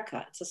of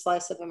America. It's a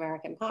slice of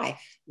American pie.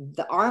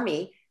 The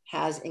Army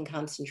has in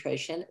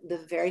concentration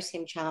the very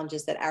same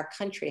challenges that our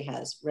country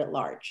has writ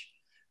large: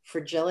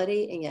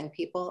 fragility in young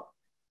people,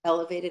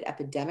 elevated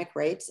epidemic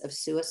rates of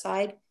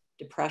suicide,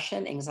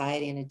 depression,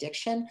 anxiety, and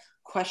addiction,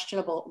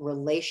 questionable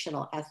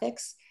relational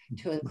ethics,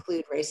 to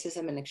include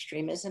racism and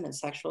extremism and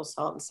sexual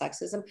assault and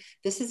sexism.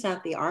 This is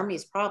not the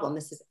Army's problem.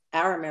 This is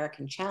our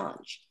American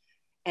challenge.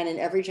 And in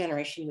every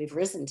generation, we've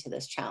risen to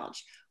this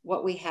challenge.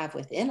 What we have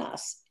within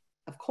us,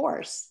 of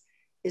course,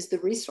 is the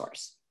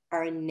resource.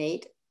 Our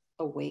innate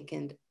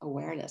awakened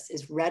awareness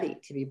is ready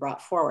to be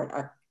brought forward.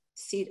 Our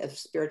seat of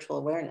spiritual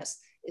awareness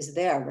is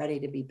there,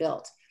 ready to be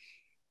built.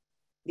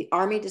 The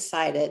Army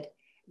decided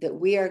that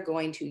we are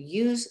going to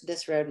use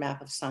this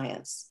roadmap of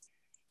science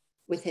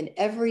within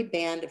every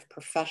band of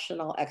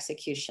professional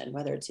execution,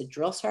 whether it's a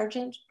drill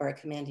sergeant or a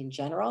commanding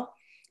general,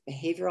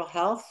 behavioral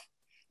health,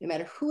 no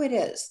matter who it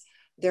is,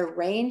 their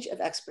range of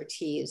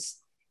expertise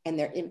and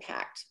their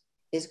impact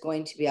is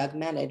going to be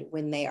augmented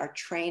when they are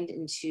trained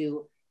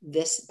into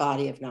this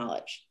body of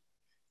knowledge.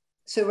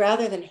 So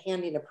rather than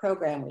handing a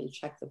program where you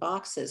check the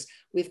boxes,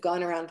 we've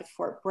gone around to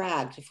Fort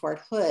Bragg, to Fort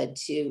Hood,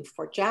 to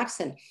Fort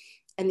Jackson,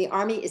 and the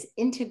Army is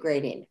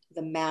integrating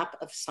the map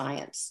of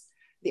science.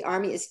 The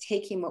Army is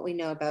taking what we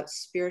know about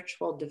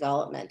spiritual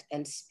development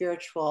and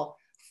spiritual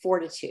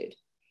fortitude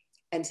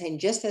and saying,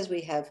 just as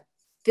we have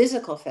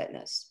physical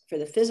fitness for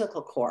the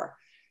physical core,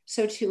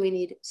 so too we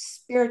need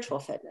spiritual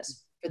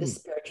fitness for the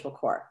spiritual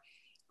core.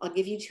 I'll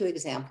give you 2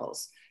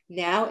 examples.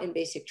 Now in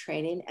basic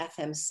training,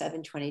 FM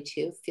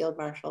 722, Field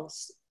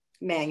Marshal's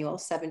Manual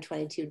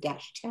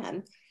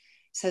 722-10,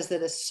 says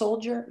that a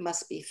soldier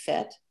must be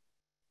fit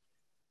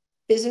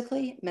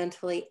physically,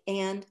 mentally,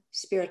 and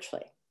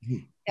spiritually.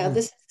 Now,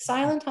 this is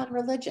silent on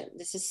religion.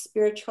 This is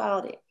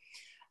spirituality.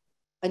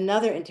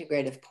 Another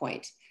integrative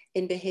point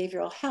in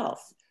behavioral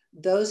health,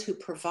 those who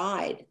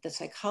provide, the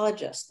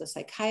psychologists, the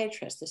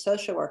psychiatrists, the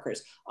social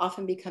workers,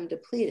 often become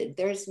depleted.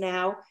 There's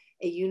now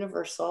a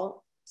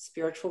universal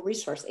spiritual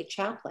resource, a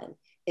chaplain,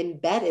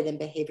 embedded in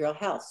behavioral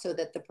health so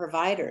that the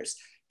providers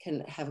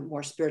can have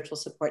more spiritual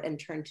support and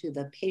turn to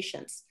the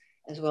patients,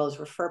 as well as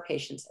refer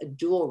patients, a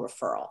dual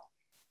referral,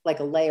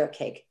 like a layer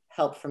cake,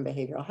 help from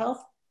behavioral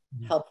health,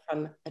 help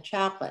from a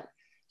chaplain,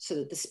 so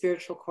that the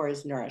spiritual core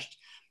is nourished.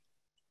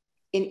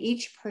 In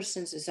each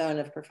person's zone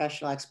of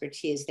professional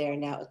expertise, they are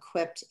now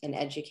equipped and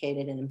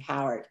educated and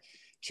empowered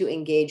to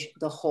engage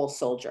the whole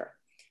soldier.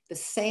 The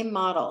same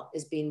model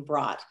is being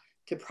brought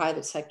to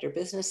private sector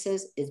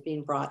businesses, is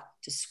being brought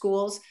to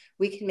schools.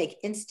 We can make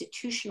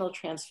institutional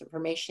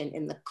transformation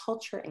in the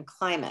culture and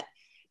climate.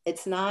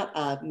 It's not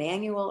a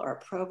manual or a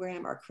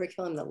program or a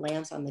curriculum that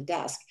lands on the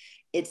desk.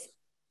 It's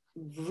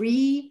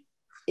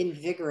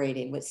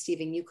reinvigorating what,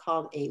 Stephen, you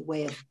called a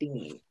way of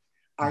being,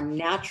 our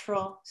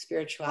natural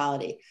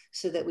spirituality,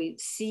 so that we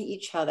see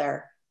each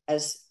other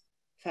as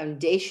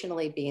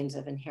foundationally beings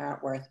of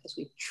inherent worth, as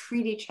we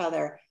treat each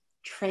other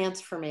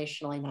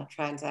transformationally, not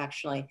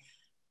transactionally.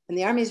 And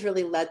the Army's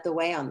really led the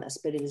way on this,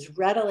 but it is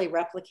readily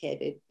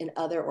replicated in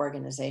other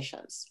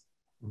organizations.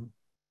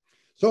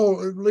 So,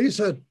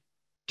 Lisa,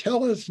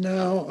 tell us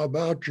now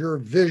about your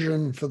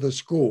vision for the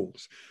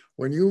schools.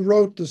 When you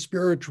wrote The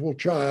Spiritual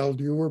Child,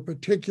 you were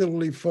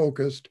particularly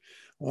focused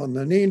on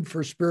the need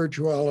for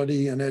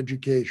spirituality in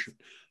education.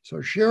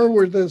 So share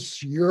with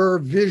us your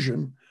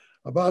vision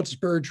about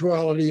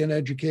spirituality in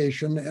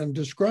education and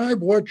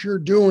describe what you're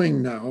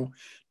doing now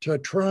to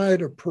try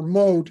to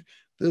promote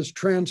this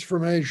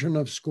transformation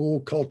of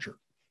school culture.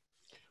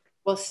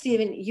 Well,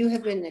 Stephen, you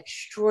have been an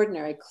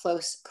extraordinary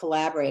close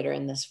collaborator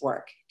in this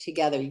work.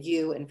 Together,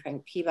 you and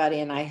Frank Peabody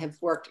and I have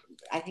worked,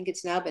 I think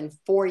it's now been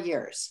 4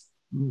 years.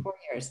 4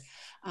 years.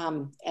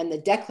 And the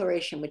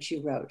declaration which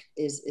you wrote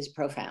is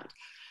profound.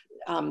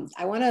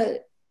 I want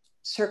to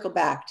circle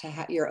back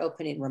to your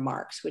opening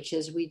remarks, which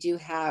is we do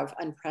have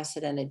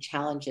unprecedented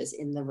challenges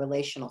in the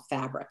relational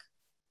fabric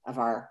of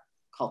our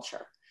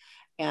culture.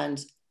 And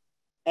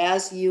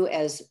as you,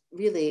 as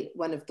really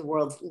one of the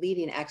world's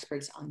leading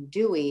experts on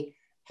Dewey,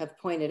 have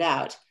pointed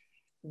out,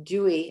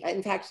 Dewey,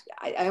 in fact,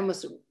 I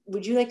almost,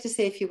 would you like to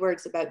say a few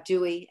words about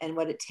Dewey and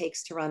what it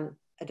takes to run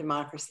a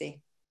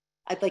democracy?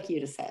 I'd like you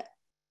to say it.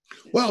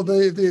 Well,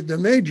 the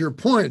major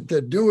point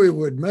that Dewey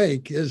would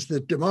make is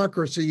that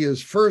democracy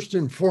is first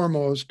and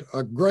foremost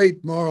a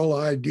great moral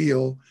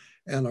ideal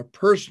and a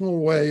personal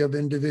way of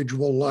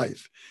individual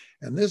life.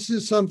 And this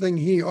is something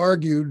he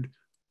argued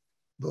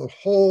the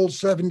whole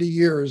 70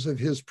 years of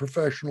his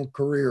professional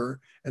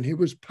career, and he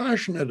was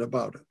passionate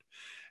about it.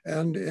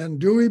 And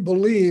Dewey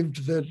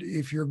believed that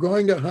if you're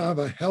going to have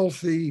a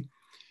healthy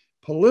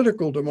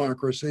political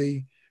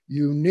democracy,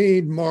 you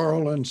need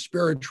moral and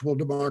spiritual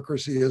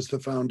democracy as the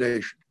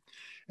foundation.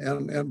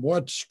 And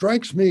what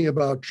strikes me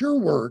about your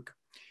work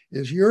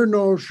is your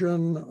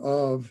notion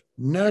of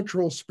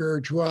natural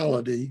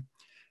spirituality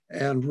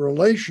and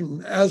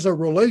relation as a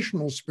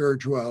relational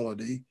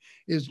spirituality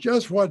is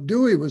just what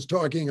Dewey was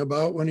talking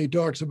about when he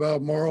talks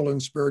about moral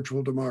and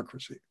spiritual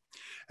democracy.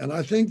 And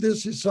I think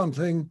this is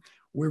something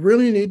we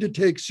really need to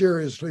take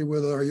seriously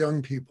with our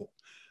young people.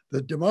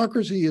 That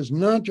democracy is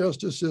not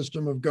just a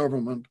system of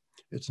government,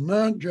 it's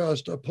not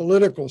just a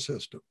political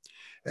system.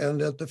 And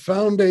that the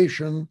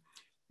foundation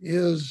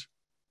is,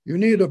 you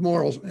need a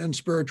moral and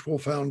spiritual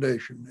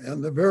foundation.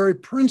 And the very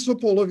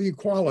principle of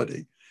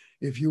equality,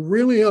 if you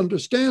really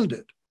understand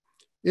it,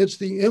 it's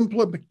the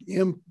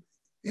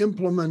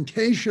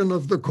implementation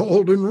of the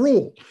golden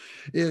rule.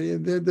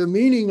 The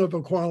meaning of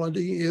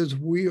equality is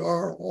we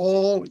are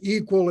all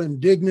equal in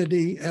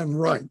dignity and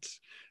rights.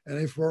 And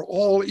if we're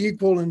all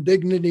equal in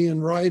dignity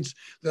and rights,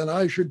 then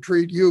I should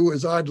treat you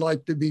as I'd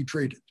like to be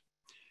treated.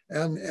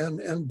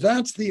 And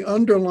that's the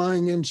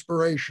underlying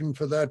inspiration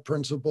for that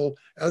principle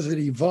as it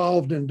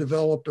evolved and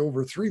developed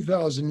over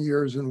 3,000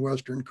 years in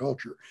Western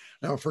culture.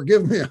 Now,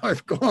 forgive me,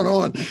 I've gone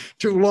on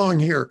too long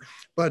here,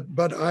 but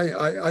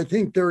I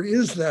think there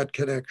is that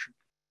connection.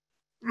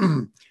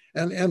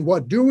 And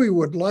what Dewey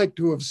would like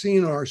to have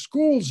seen our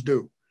schools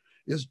do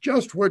is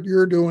just what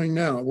you're doing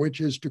now,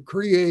 which is to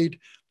create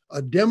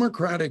a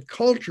democratic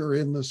culture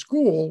in the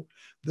school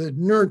that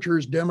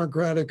nurtures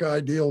democratic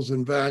ideals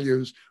and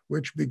values,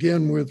 which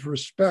begin with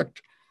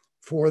respect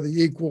for the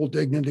equal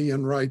dignity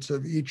and rights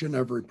of each and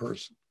every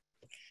person.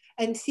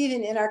 And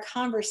Stephen, in our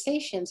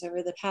conversations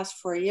over the past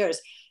 4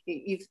 years,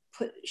 you've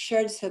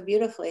shared so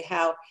beautifully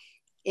how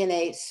in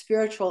a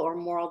spiritual or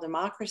moral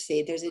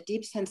democracy, there's a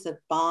deep sense of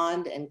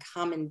bond and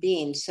common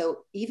being.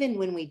 So even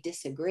when we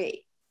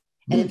disagree,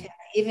 and in fact,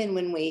 even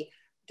when we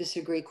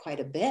disagree quite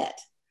a bit,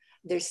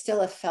 there's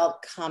still a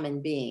felt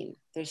common being.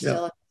 There's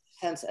still a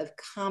sense of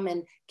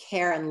common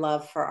care and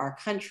love for our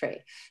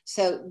country.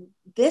 So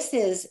this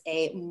is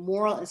a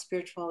moral and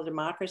spiritual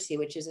democracy,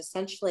 which is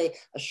essentially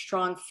a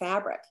strong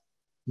fabric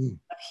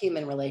of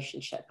human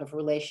relationship, of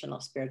relational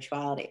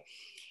spirituality.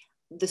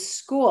 The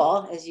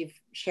school, as you've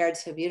shared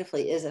so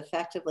beautifully, is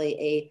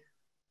effectively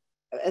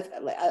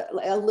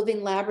a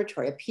living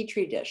laboratory, a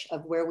petri dish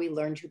of where we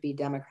learn to be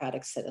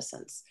democratic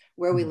citizens,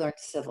 where we learn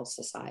civil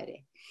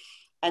society.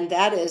 And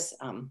that is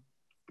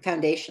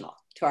foundational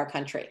to our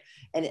country.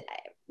 And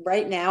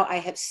right now, I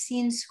have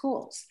seen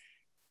schools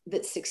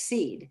that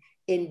succeed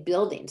in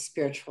building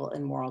spiritual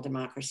and moral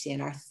democracy.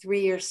 In our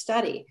 3-year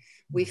study,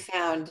 we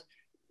found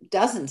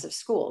dozens of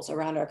schools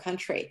around our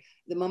country.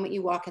 The moment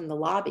you walk in the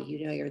lobby,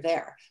 you know you're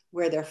there,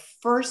 where their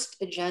first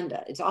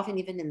agenda, it's often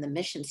even in the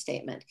mission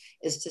statement,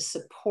 is to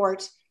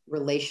support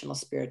relational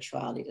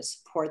spirituality, to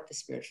support the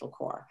spiritual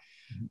core.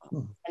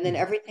 And then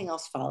everything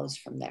else follows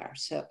from there.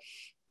 So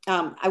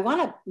I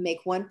want to make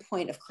one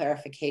point of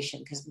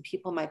clarification, because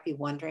people might be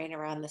wondering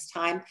around this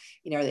time,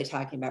 are they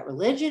talking about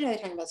religion or are they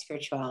talking about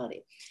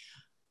spirituality?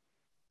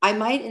 I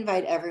might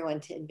invite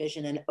everyone to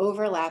envision an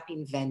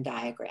overlapping Venn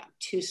diagram,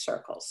 2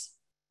 circles.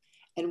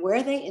 And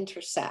where they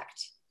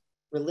intersect,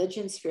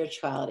 religion,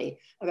 spirituality,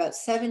 about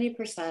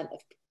 70%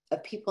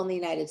 of people in the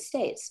United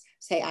States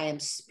say I am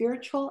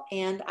spiritual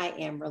and I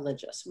am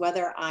religious,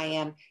 whether I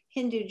am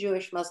Hindu,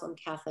 Jewish, Muslim,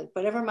 Catholic,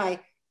 whatever my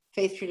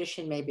faith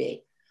tradition may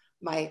be.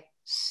 My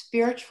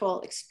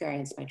spiritual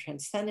experience, my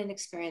transcendent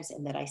experience,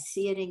 in that I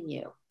see it in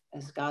you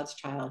as God's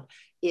child,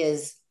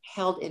 is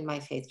held in my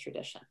faith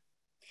tradition.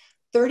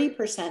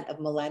 30% of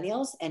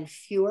millennials and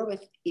fewer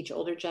with each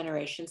older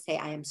generation say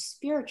I am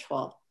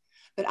spiritual,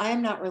 but I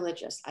am not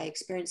religious. I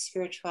experience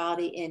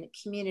spirituality in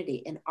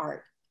community, in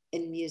art,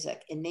 in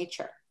music, in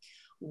nature.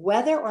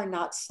 Whether or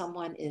not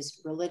someone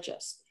is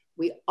religious,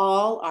 we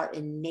all are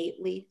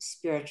innately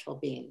spiritual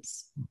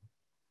beings.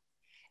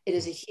 It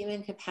is a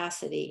human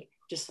capacity,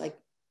 just like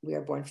we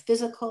are born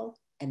physical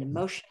and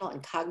emotional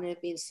and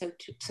cognitive beings,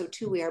 so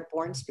too we are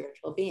born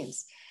spiritual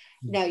beings.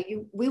 Now,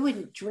 we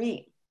wouldn't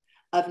dream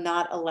of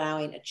not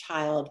allowing a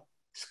child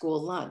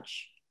school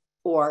lunch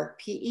or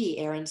PE,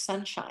 air and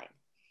sunshine,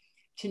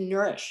 to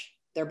nourish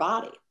their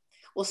body.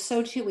 Well,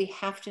 so too we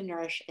have to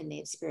nourish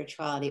innate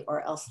spirituality,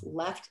 or else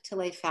left to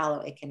lay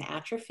fallow, it can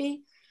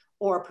atrophy,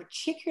 or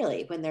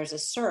particularly when there's a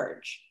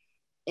surge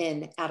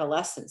in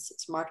adolescence.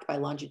 It's marked by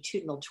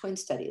longitudinal twin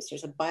studies.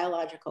 There's a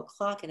biological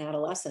clock in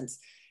adolescence.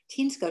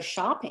 Teens go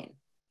shopping.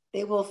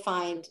 They will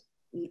find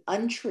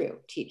untrue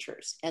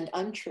teachers and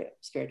untrue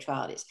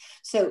spiritualities.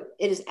 So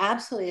it is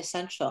absolutely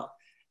essential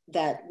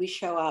that we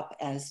show up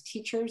as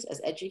teachers,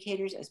 as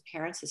educators, as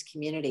parents, as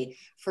community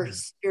for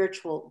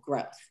spiritual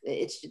growth.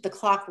 The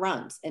clock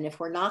runs, and if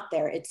we're not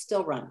there, it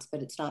still runs,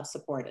 but it's not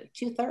supported.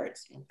 2/3.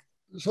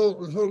 So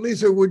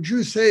Lisa, would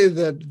you say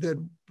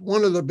that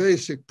one of the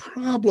basic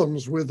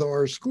problems with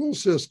our school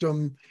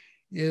system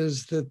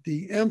is that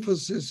the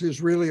emphasis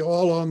is really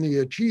all on the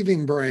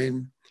achieving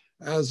brain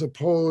as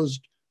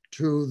opposed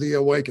to the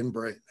awakened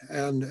brain,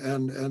 and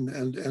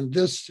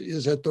this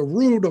is at the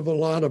root of a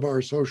lot of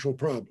our social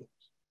problems?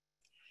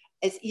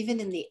 It's even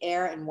in the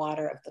air and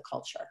water of the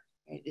culture.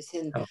 Right? It's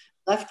in Oh.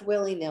 left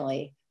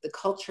willy-nilly, the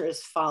culture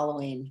is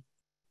following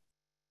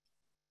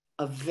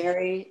a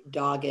very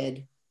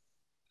dogged,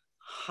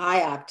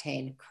 high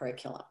octane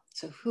curriculum.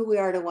 So who we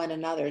are to one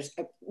another is,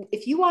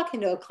 if you walk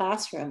into a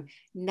classroom,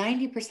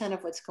 90%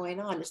 of what's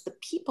going on is the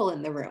people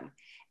in the room.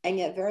 And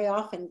yet very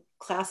often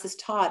class is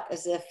taught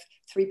as if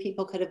 3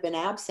 people could have been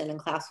absent and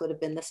class would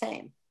have been the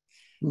same.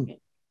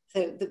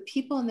 So the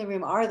people in the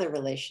room are the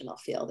relational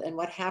field, and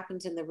what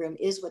happens in the room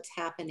is what's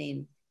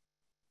happening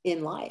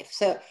in life.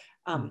 So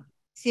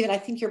Stephen, I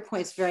think your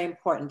point's very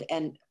important.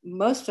 And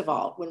most of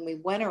all, when we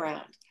went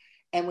around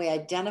and we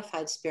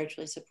identified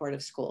spiritually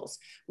supportive schools,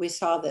 we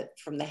saw that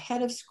from the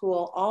head of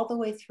school all the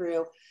way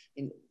through,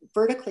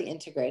 vertically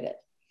integrated,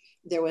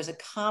 there was a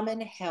common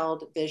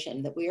held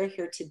vision that we are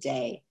here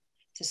today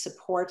to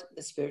support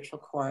the spiritual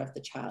core of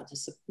the child,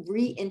 to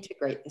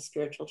reintegrate the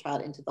spiritual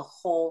child into the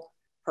whole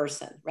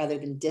person rather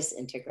than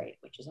disintegrate,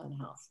 which is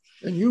unhealth.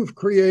 And you've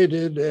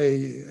created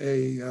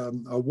a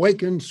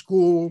Awakened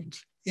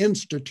Schools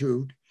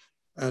Institute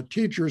at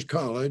Teachers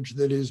College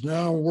that is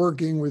now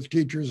working with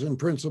teachers and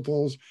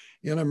principals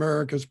in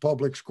America's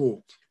public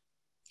schools.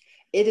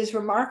 It is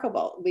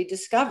remarkable. We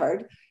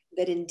discovered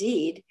that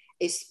indeed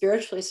a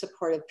spiritually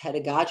supportive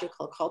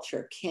pedagogical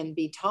culture can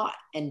be taught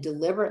and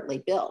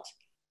deliberately built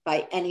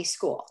by any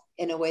school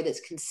in a way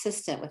that's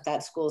consistent with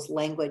that school's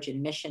language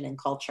and mission and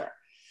culture.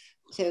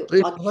 So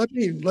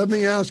let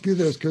me ask you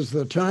this, because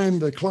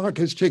the clock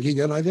is ticking,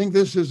 and I think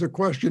this is a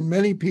question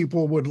many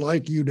people would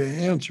like you to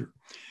answer.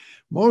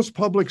 Most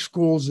public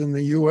schools in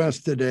the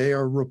US today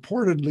are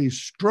reportedly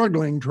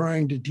struggling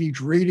trying to teach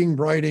reading,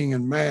 writing,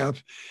 and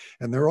math,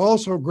 and they're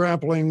also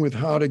grappling with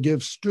how to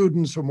give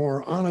students a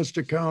more honest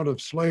account of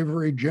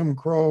slavery, Jim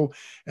Crow,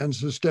 and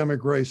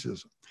systemic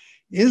racism.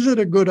 Is it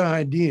a good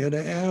idea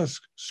to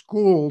ask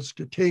schools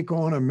to take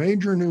on a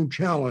major new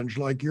challenge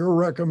like you're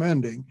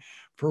recommending,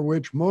 for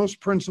which most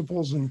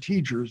principals and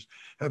teachers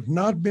have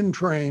not been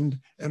trained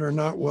and are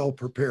not well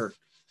prepared?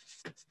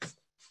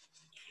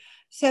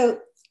 So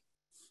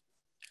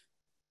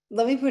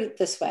let me put it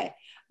this way.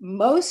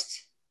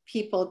 Most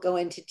people go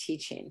into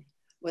teaching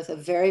with a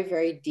very,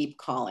 very deep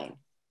calling,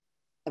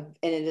 and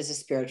it is a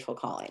spiritual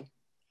calling.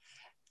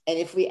 And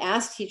if we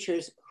ask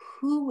teachers,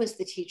 who was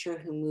the teacher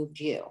who moved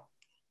you?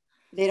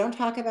 They don't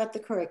talk about the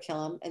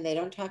curriculum, and they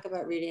don't talk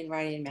about reading,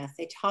 writing, and math.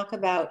 They talk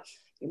about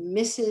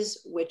Mrs.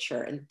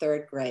 Witcher in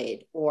 3rd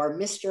grade or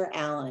Mr.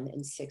 Allen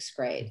in 6th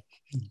grade.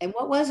 And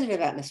what was it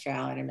about Mr.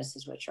 Allen or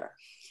Mrs. Witcher?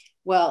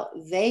 Well,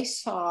 they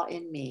saw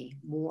in me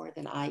more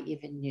than I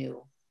even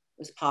knew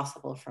was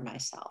possible for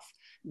myself.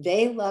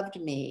 They loved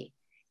me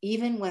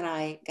even when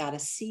I got a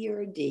C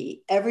or a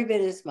D, every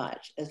bit as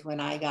much as when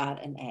I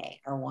got an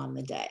A or won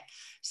the day.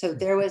 So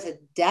there was a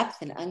depth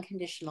and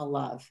unconditional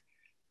love.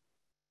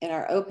 In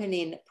our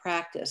opening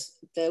practice,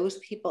 those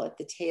people at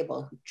the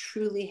table who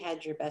truly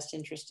had your best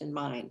interest in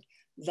mind,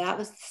 that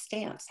was the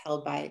stance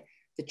held by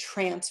the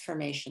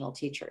transformational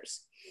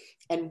teachers.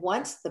 And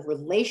once the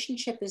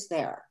relationship is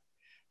there,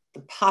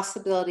 the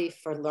possibility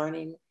for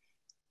learning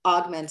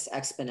augments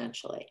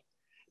exponentially.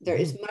 There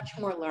is much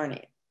more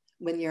learning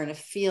when you're in a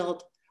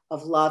field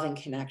of love and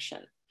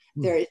connection.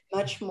 There is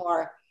much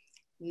more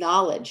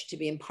knowledge to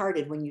be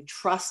imparted when you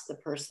trust the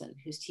person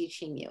who's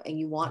teaching you and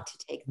you want to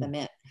take them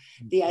in.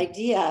 The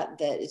idea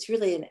that it's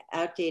really an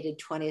outdated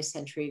 20th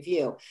century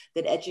view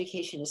that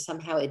education is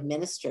somehow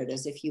administered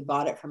as if you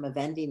bought it from a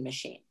vending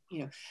machine.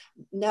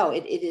 No,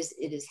 it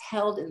is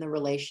held in the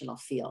relational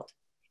field,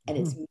 and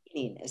its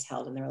meaning is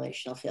held in the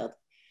relational field.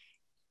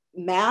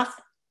 Math,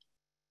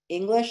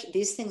 English,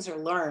 these things are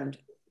learned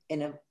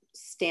in a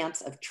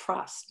stance of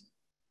trust.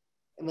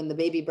 And when the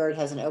baby bird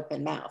has an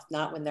open mouth,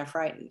 not when they're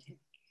frightened.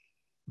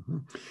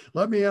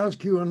 Let me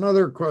ask you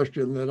another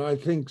question that I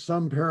think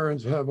some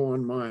parents have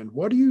on mind.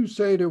 What do you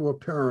say to a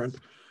parent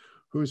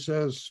who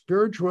says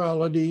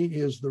spirituality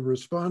is the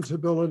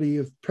responsibility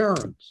of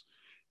parents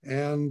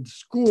and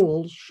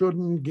schools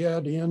shouldn't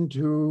get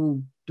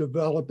into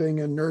developing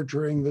and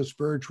nurturing the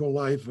spiritual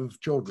life of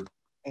children?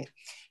 Right.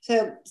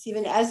 So,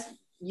 Stephen, as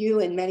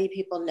you and many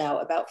people know,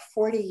 about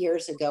 40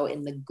 years ago,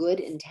 in the good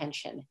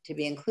intention to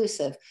be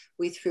inclusive,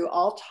 we threw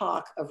all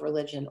talk of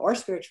religion or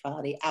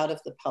spirituality out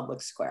of the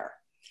public square.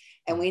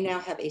 And we now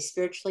have a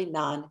spiritually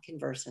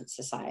non-conversant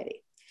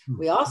society.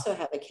 We also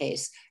have a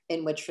case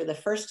in which for the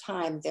first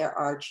time, there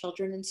are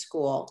children in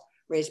school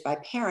raised by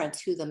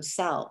parents who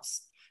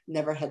themselves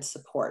never had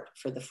support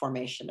for the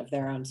formation of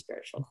their own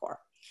spiritual core.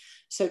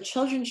 So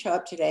children show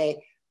up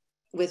today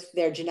with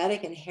their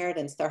genetic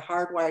inheritance, their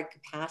hardwired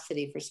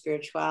capacity for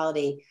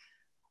spirituality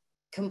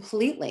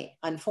completely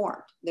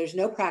unformed. There's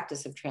no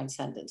practice of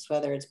transcendence,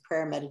 whether it's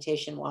prayer,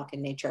 meditation, walk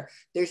in nature.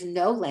 There's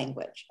no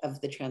language of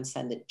the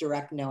transcendent,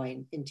 direct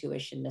knowing,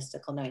 intuition,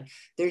 mystical knowing.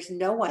 There's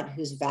no one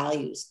whose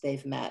values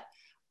they've met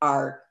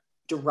are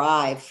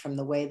derived from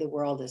the way the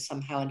world is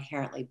somehow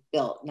inherently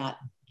built, not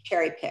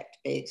cherry-picked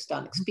based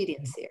on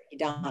expediency or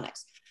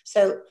hedonics.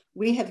 So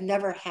we have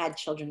never had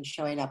children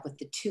showing up with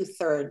the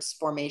 2/3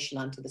 formation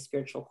onto the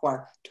spiritual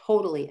core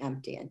totally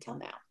empty until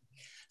now.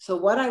 So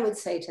what I would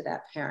say to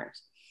that parent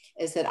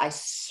is that I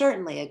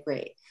certainly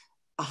agree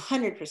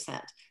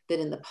 100% that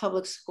in the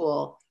public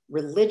school,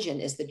 religion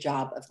is the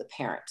job of the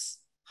parents,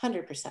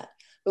 100%.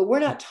 But we're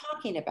not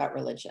talking about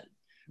religion.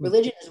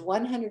 Religion is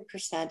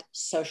 100%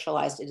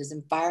 socialized. It is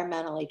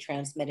environmentally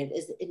transmitted. It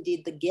is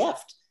indeed the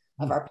gift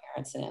of our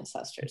parents and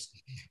ancestors.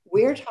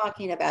 We're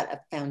talking about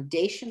a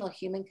foundational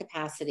human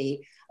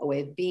capacity, a way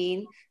of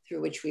being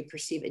through which we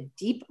perceive a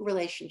deep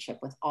relationship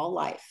with all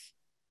life,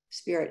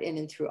 spirit in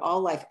and through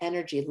all life,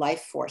 energy,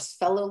 life force,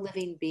 fellow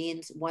living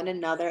beings, one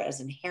another as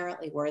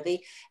inherently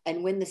worthy.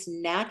 And when this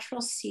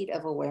natural seed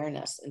of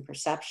awareness and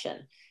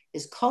perception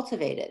is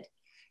cultivated,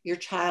 your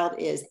child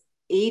is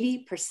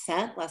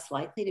 80% less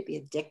likely to be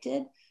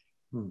addicted,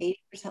 80%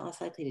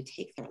 less likely to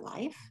take their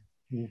life.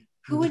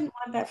 Who wouldn't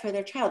want that for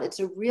their child? It's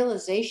a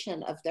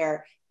realization of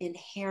their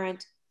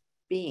inherent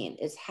being.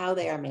 It's how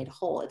they are made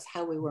whole. It's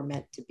how we were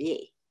meant to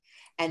be.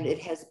 And it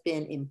has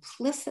been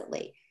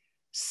implicitly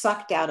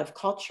sucked out of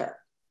culture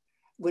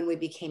when we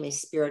became a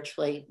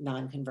spiritually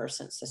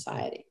non-conversant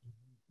society.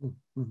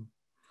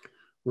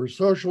 We're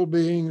social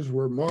beings,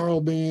 we're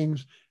moral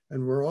beings,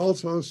 and we're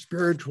also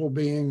spiritual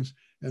beings,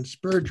 and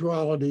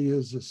spirituality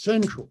is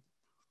essential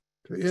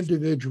to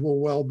individual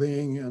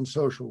well-being and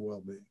social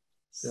well-being.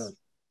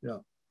 Yeah.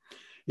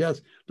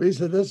 Yes,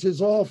 Lisa, this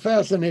is all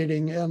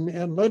fascinating.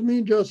 And let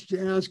me just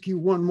ask you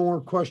one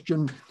more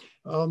question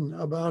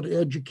about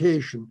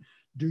education.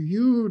 Do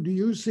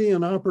you see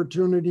an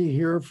opportunity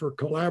here for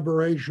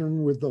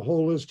collaboration with the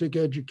holistic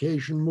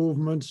education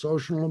movement,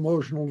 social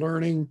emotional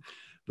learning,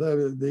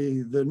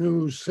 the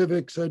new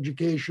civics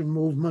education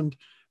movement,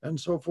 and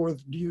so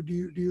forth? Do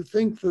you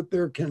think that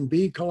there can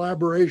be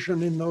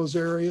collaboration in those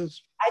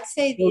areas? I'd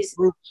say these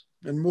groups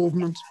and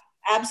movements.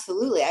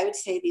 Absolutely. I would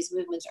say these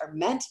movements are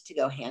meant to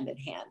go hand in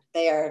hand.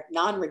 They are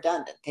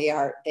non-redundant.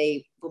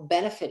 They will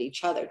benefit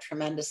each other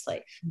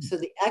tremendously. So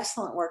the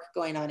excellent work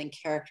going on in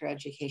character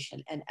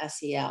education and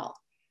SEL,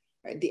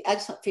 right? The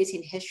excellent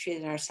facing history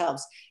in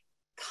ourselves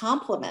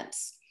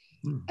complements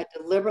a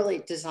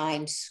deliberately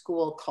designed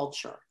school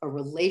culture, a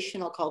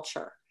relational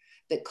culture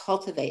that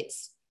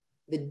cultivates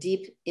the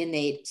deep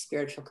innate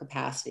spiritual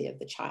capacity of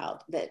the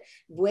child. That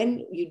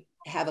when you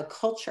have a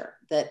culture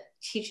that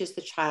teaches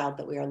the child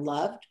that we are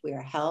loved, we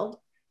are held,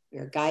 we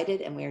are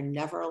guided, and we are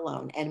never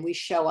alone. And we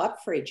show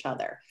up for each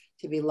other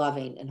to be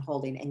loving and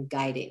holding and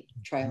guiding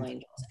trail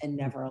angels and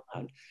never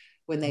alone.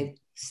 When they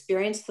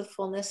experience the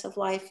fullness of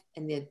life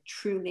and the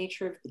true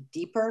nature of the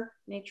deeper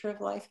nature of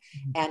life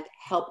and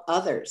help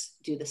others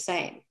do the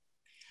same,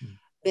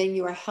 then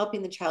you are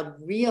helping the child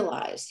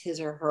realize his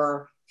or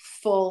her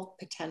full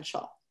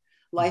potential.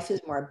 Life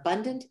is more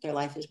abundant. Their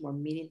life is more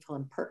meaningful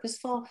and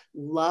purposeful.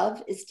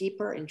 Love is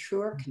deeper and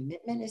truer.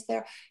 Commitment is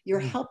there. You're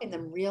helping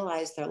them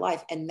realize their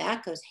life. And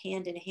that goes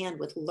hand in hand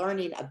with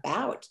learning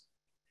about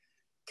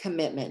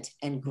commitment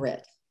and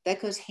grit.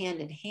 That goes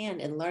hand in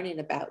hand in learning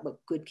about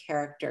what good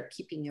character,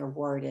 keeping your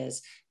word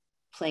is,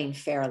 playing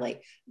fairly.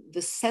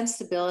 The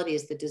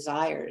sensibilities, the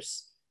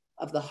desires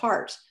of the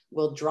heart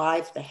will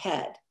drive the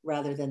head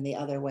rather than the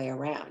other way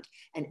around.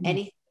 And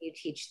anything you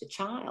teach the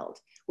child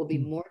will be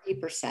more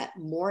deeper set,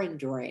 more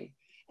enduring.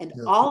 And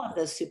all of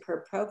those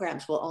superb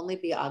programs will only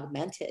be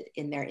augmented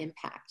in their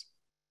impact.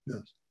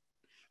 Yes.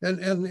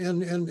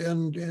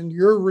 And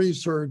your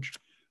research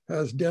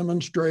has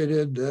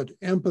demonstrated that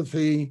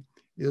empathy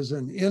is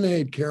an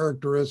innate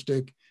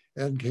characteristic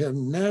and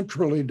can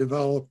naturally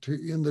develop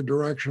in the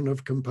direction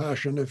of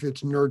compassion if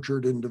it's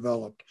nurtured and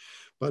developed.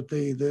 But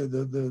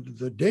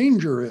the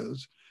danger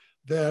is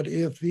that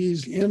if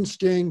these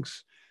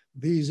instincts,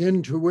 these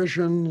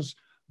intuitions,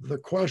 the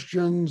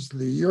questions,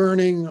 the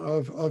yearning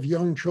of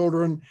young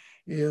children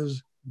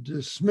is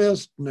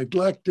dismissed,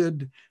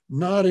 neglected,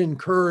 not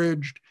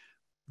encouraged,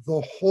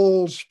 the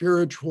whole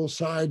spiritual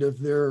side of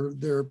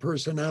their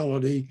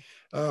personality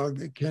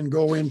can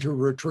go into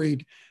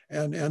retreat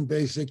and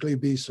basically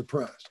be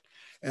suppressed.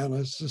 And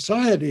a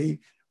society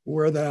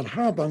where that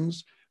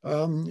happens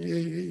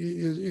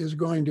is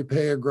going to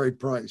pay a great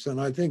price.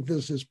 And I think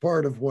this is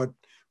part of what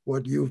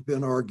you've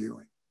been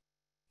arguing.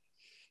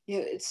 You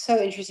know, it's so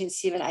interesting,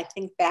 Stephen. I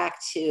think back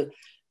to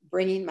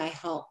bringing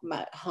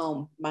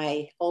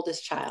my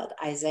oldest child,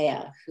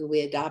 Isaiah, who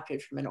we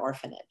adopted from an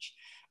orphanage.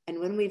 And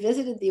when we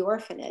visited the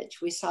orphanage,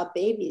 we saw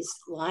babies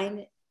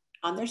lying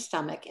on their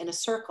stomach in a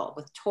circle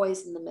with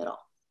toys in the middle.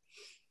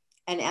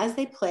 And as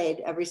they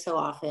played, every so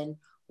often,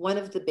 one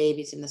of the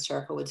babies in the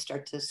circle would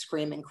start to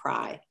scream and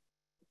cry.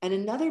 And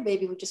another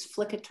baby would just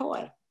flick a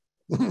toy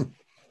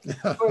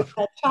towards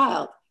that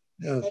child,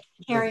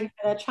 caring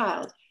for that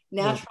child.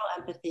 Natural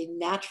empathy,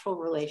 natural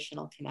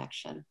relational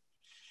connection.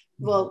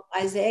 Well,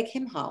 Isaiah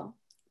came home,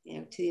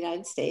 to the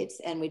United States,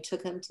 and we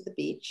took him to the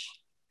beach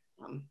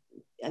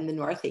in the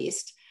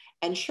Northeast.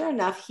 And sure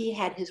enough, he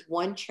had his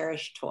one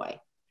cherished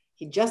toy.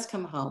 He'd just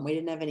come home. We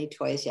didn't have any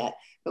toys yet,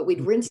 but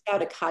we'd rinsed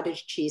out a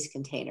cottage cheese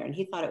container, and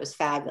he thought it was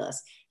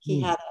fabulous.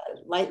 He had a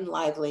light and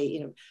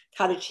lively,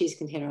 cottage cheese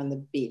container on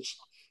the beach.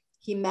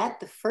 He met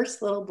the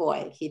first little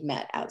boy he'd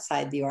met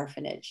outside the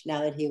orphanage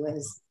now that he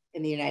was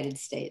in the United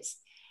States.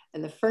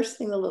 And the first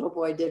thing the little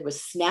boy did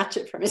was snatch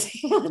it from his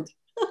hand.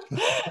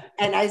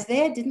 And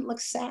Isaiah didn't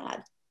look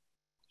sad.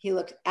 He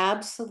looked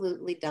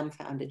absolutely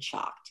dumbfounded,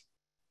 shocked.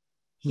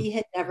 He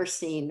had never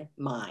seen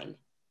mine.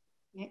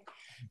 Okay?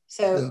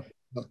 So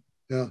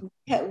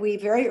we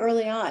very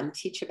early on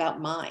teach about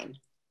mine.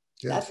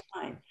 Yes. That's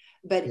mine.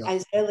 But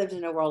Isaiah lived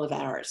in a world of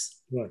ours.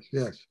 Yes,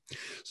 yes.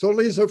 So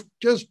Lisa,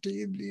 just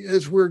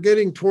as we're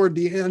getting toward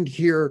the end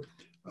here,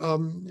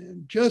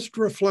 just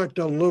reflect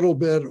a little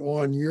bit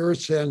on your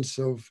sense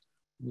of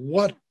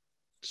what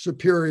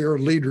superior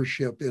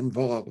leadership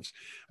involves.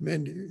 I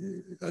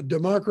mean, a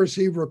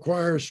democracy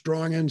requires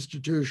strong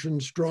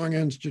institutions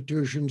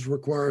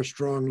require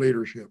strong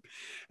leadership.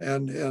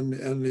 And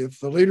if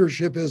the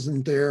leadership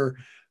isn't there,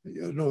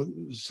 you know,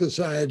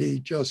 society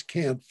just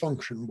can't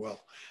function well.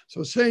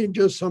 So saying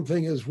just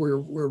something as we're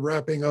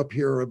wrapping up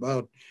here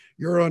about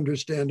your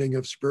understanding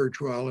of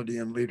spirituality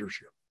and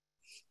leadership.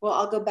 Well,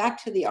 I'll go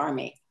back to the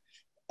Army.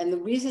 And the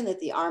reason that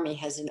the Army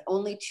has in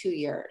only 2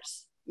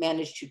 years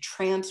managed to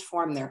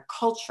transform their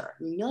culture,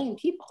 1 million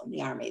people in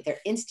the Army, their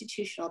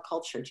institutional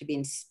culture to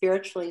being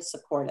spiritually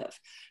supportive,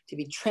 to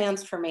be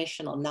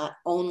transformational, not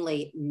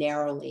only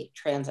narrowly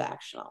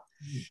transactional,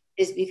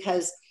 is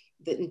because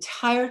the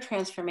entire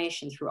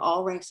transformation through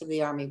all ranks of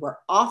the Army were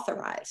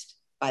authorized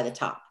by the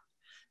top.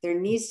 There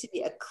needs to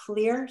be a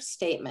clear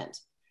statement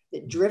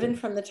that driven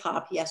from the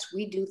top, yes,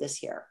 we do this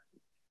here.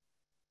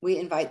 We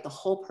invite the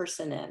whole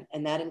person in,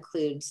 and that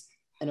includes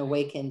an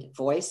awakened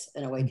voice,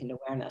 an awakened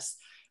awareness.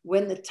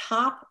 When the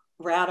top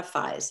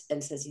ratifies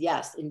and says,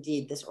 yes,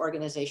 indeed, this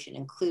organization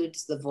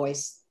includes the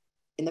voice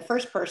in the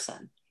first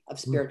person of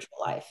spiritual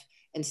life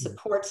and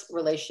supports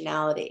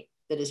relationality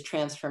that is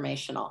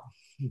transformational,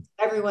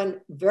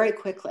 everyone very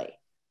quickly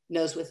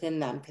knows within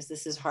them, because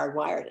this is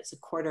hardwired, it's a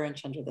 1/4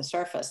 inch under the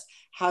surface,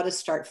 how to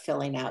start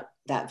filling out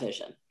that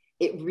vision.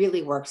 It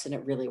really works, and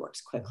it really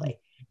works quickly.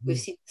 We've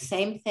seen the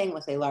same thing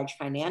with a large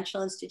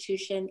financial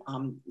institution,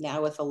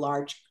 now with a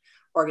large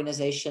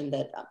organization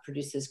that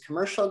produces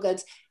commercial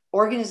goods.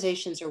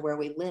 Organizations are where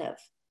we live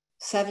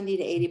 70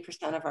 to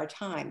 80% of our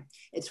time.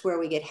 It's where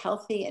we get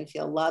healthy and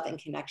feel love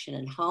and connection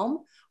in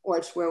home, or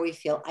it's where we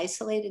feel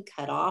isolated,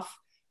 cut off,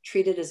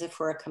 treated as if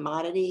we're a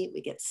commodity.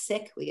 We get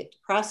sick, we get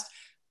depressed.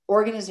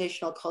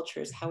 Organizational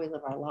culture is how we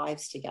live our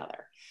lives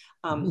together.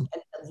 And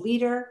a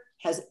leader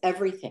has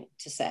everything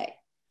to say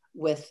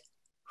with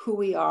who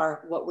we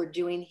are, what we're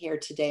doing here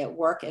today at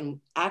work,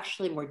 and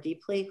actually more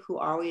deeply, who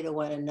are we to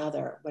one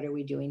another? What are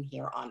we doing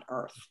here on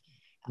earth?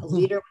 A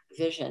leader with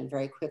vision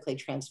very quickly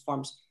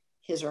transforms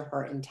his or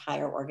her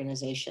entire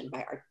organization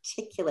by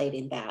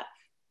articulating that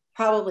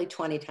probably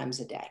 20 times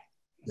a day.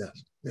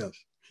 Yes, yes.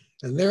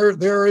 And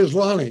there is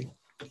Lonnie.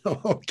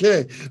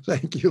 Okay,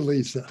 thank you,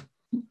 Lisa.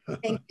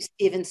 Thank you,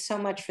 Stephen, so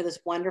much for this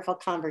wonderful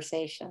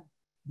conversation.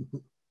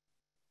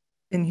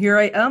 And here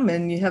I am,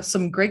 and you have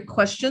some great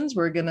questions.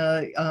 We're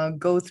gonna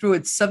go through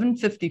at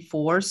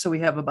 7:54, so we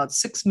have about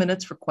 6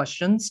 minutes for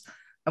questions.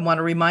 I want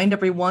to remind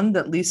everyone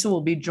that Lisa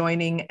will be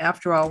joining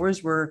after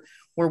hours. We're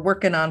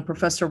working on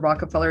Professor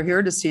Rockefeller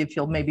here to see if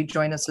he'll maybe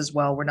join us as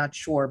well. We're not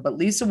sure, but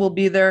Lisa will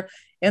be there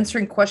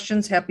answering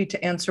questions. Happy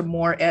to answer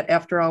more at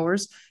after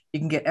hours. You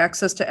can get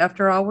access to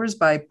after hours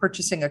by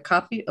purchasing a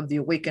copy of The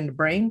Awakened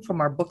Brain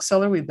from our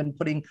bookseller. We've been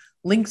putting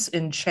links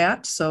in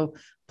chat, so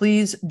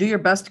please do your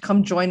best to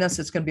come join us.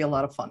 It's going to be a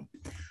lot of fun.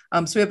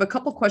 So we have a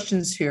couple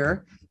questions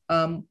here,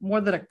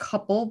 more than a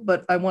couple,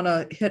 but I want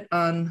to hit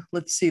on,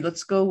 let's see,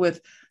 let's go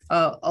with,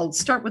 I'll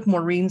start with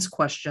Maureen's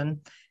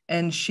question.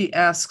 And she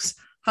asks,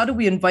 how do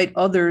we invite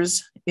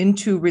others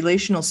into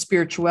relational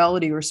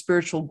spirituality or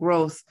spiritual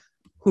growth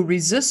who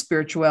resist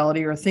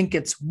spirituality or think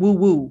it's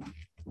woo-woo?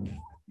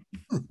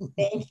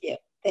 Thank you.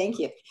 Thank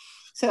you.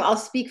 So I'll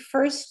speak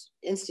first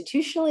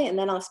institutionally, and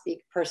then I'll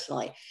speak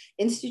personally.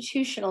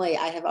 Institutionally,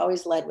 I have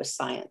always led with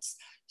science.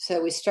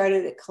 So we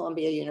started at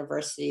Columbia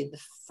University, the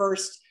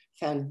first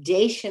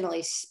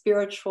foundationally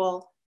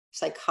spiritual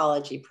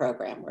psychology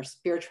program, where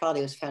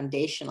spirituality was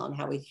foundational in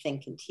how we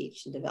think and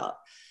teach and develop.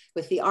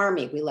 With the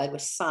Army, we led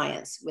with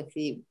science. With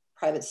the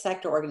private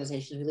sector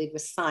organizations, we lead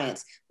with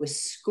science. With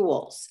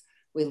schools,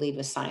 we lead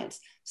with science.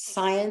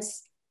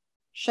 Science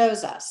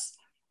shows us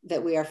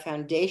that we are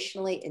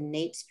foundationally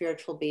innate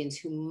spiritual beings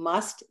who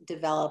must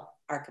develop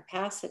our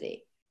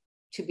capacity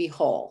to be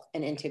whole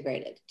and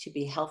integrated, to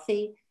be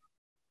healthy,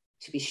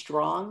 to be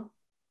strong,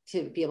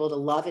 to be able to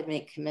love and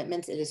make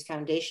commitments. It is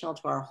foundational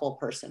to our whole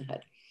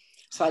personhood.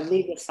 So I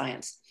lead with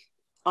science.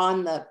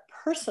 On the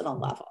personal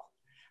level,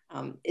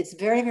 it's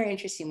very, very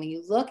interesting when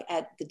you look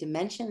at the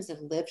dimensions of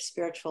lived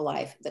spiritual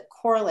life that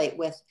correlate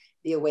with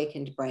the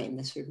awakened brain,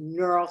 this sort of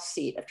neural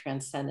seat of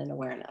transcendent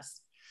awareness.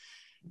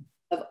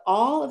 Of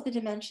all of the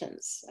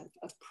dimensions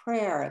of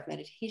prayer, of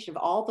meditation,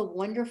 of all the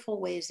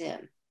wonderful ways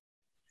in,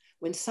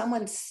 when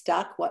someone's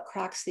stuck, what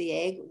cracks the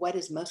egg, what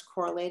is most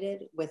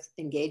correlated with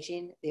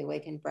engaging the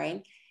awakened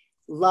brain?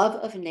 Love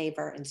of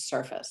neighbor and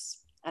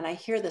service. And I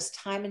hear this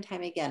time and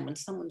time again, when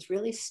someone's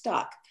really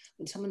stuck,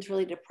 when someone's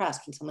really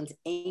depressed, when someone's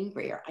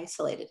angry or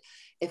isolated,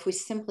 if we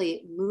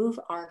simply move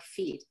our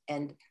feet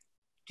and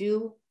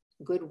do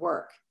good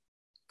work,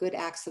 good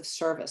acts of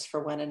service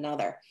for one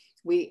another.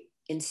 We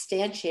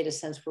instantiate a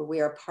sense where we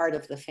are part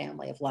of the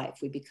family of life.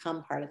 We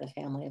become part of the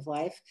family of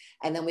life.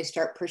 And then we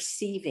start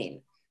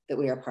perceiving that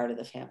we are part of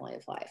the family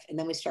of life. And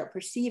then we start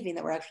perceiving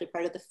that we're actually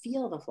part of the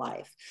field of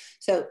life.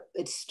 So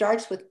it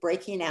starts with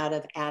breaking out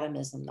of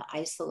atomism, the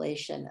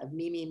isolation of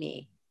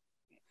me,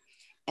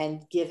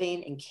 and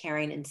giving and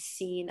caring and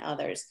seeing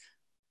others.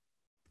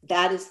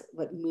 That is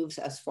what moves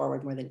us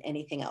forward more than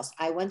anything else.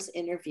 I once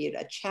interviewed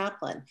a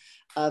chaplain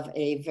of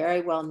a very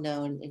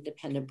well-known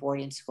independent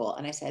boarding school.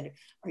 And I said,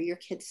 "Are your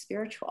kids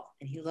spiritual?"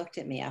 And he looked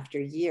at me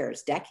after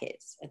years,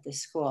 decades at this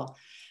school.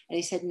 And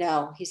he said,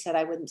 "No." He said,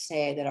 "I wouldn't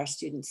say that our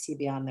students see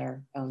beyond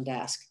their own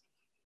desk."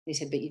 And he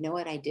said, "But you know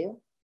what I do?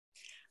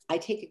 I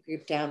take a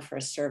group down for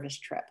a service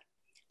trip.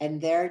 And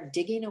they're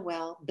digging a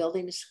well,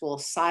 building a school,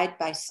 side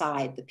by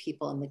side, the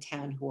people in the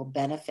town who will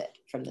benefit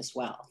from this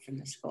well, from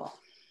the school.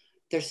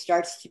 There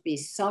starts to be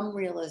some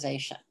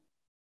realization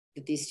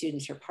that these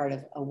students are part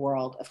of a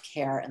world of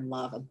care and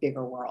love, a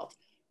bigger world.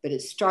 But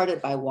it started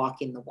by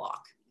walking the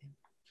walk."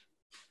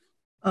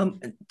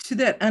 To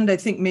that end, I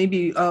think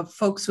maybe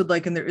folks would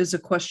like, and there is a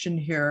question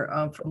here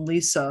from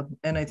Lisa,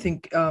 and I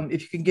think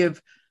if you can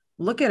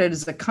look at it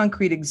as a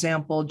concrete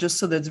example, just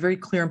so that it's very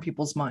clear in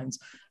people's minds.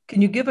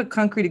 Can you give a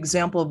concrete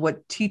example of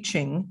what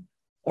teaching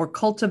or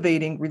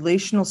cultivating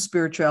relational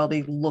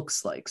spirituality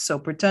looks like? So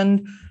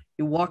pretend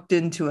you walked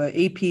into an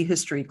AP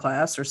history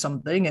class or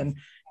something and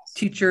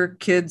teach your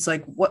kids,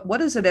 like, what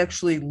does it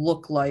actually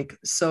look like?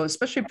 So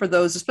especially for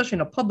those, especially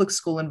in a public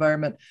school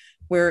environment,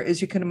 where,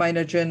 as you can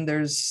imagine,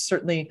 there's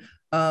certainly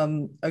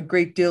a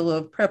great deal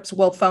of perhaps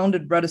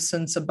well-founded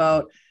reticence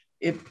about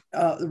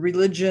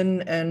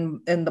religion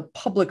and the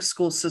public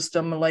school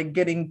system, like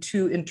getting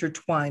too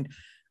intertwined.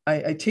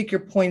 I take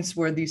your points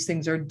where these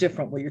things are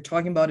different. What you're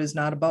talking about is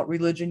not about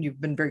religion. You've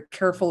been very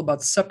careful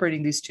about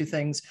separating these two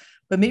things.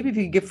 But maybe if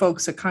you could give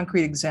folks a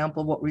concrete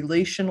example of what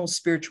relational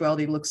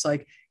spirituality looks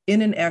like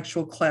in an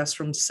actual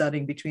classroom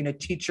setting between a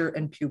teacher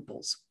and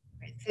pupils.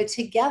 So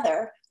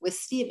together with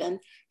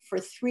Stephen, for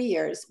 3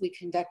 years, we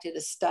conducted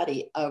a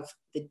study of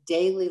the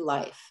daily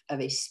life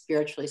of a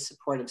spiritually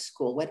supportive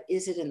school. What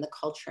is it in the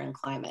culture and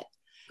climate?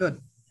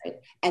 Good. Right?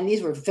 And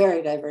these were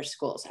very diverse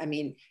schools. I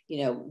mean,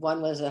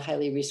 one was a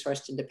highly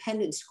resourced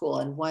independent school,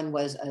 and one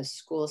was a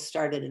school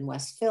started in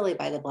West Philly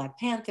by the Black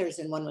Panthers,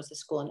 and one was a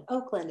school in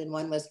Oakland, and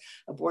one was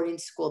a boarding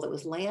school that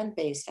was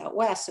land-based out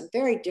west. So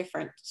very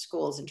different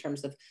schools in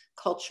terms of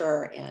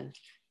culture and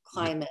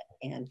climate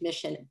and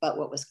mission. But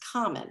what was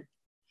common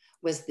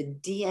was the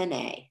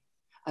DNA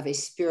of a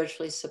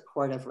spiritually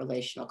supportive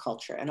relational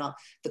culture. And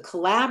the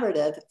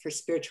collaborative for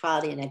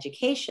spirituality and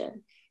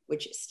education,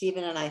 which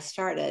Stephen and I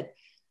started,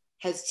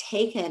 has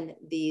taken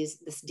this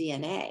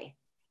DNA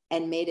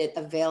and made it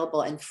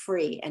available and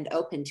free and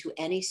open to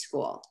any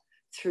school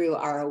through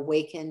our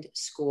Awakened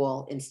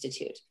School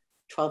Institute.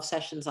 12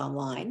 sessions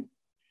online,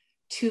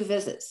 2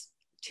 visits,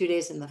 2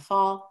 days in the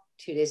fall,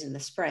 2 days in the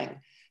spring,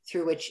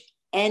 through which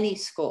any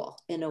school,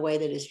 in a way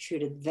that is true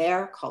to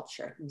their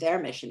culture, their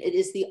mission. It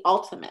is the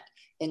ultimate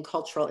in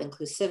cultural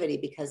inclusivity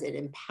because it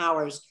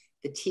empowers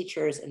the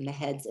teachers and the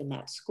heads in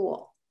that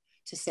school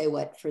to say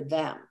what for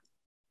them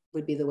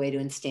would be the way to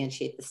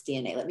instantiate this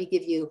DNA.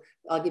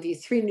 I'll give you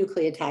 3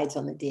 nucleotides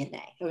on the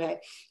DNA,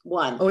 okay?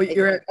 One. Oh,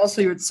 you're at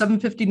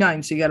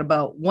 7:59, so you got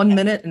about 1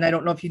 minute, and I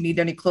don't know if you need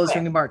any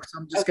closing remarks. So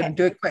I'm just going to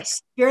do it quick. A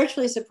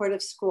spiritually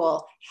supportive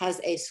school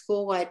has a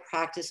school-wide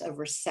practice of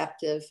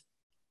receptive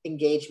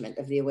engagement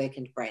of the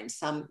awakened brain.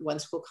 One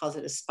school calls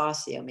it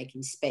espacio,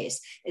 making space.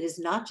 It is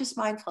not just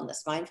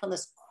mindfulness.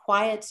 Mindfulness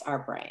quiets our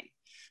brain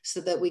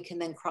so that we can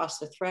then cross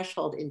the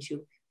threshold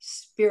into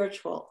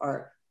spiritual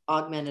or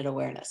augmented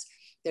awareness.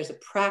 There's a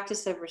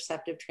practice of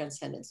receptive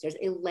transcendence. There's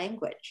a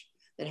language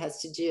that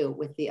has to do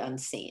with the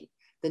unseen,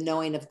 the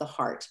knowing of the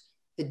heart,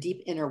 the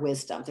deep inner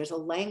wisdom. There's a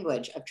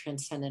language of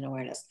transcendent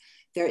awareness.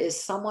 There is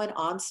someone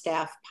on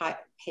staff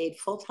paid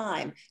full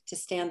time to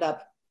stand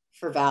up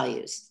for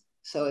values.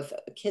 So if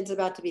a kid's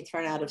about to be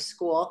thrown out of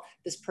school,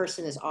 this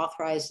person is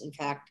authorized. In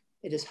fact,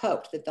 it is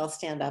hoped that they'll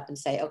stand up and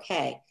say,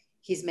 okay,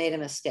 he's made a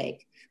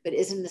mistake, but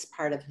isn't this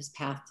part of his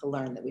path to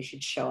learn that we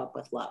should show up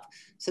with love?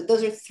 So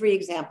those are 3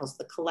 examples.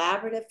 The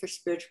collaborative for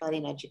spirituality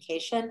and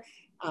education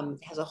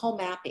has a whole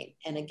mapping.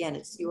 And again,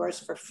 it's yours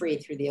for free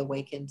through the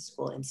Awakened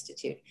School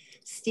Institute.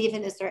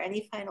 Stephen, is there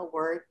any final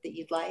word that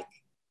you'd like?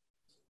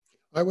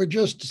 I would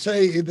just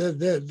say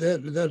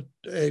that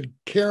a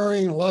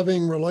caring,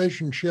 loving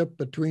relationship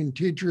between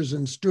teachers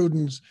and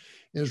students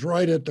is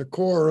right at the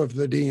core of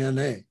the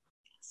DNA.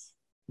 Yes.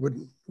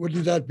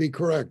 Wouldn't that be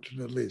correct,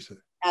 Lisa?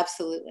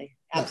 Absolutely.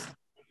 Absolutely.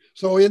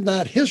 So in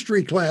that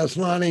history class,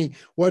 Lonnie,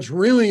 what's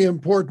really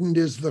important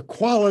is the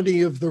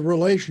quality of the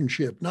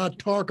relationship, not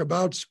talk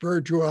about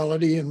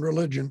spirituality and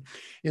religion.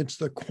 It's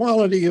the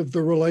quality of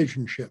the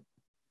relationship.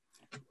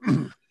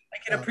 I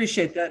can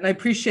appreciate that. And I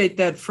appreciate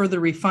that further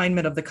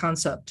refinement of the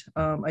concept.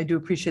 I do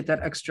appreciate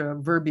that extra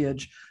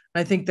verbiage.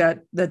 And I think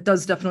that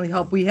does definitely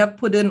help. We have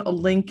put in a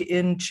link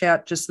in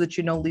chat, just so that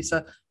you know,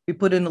 Lisa, we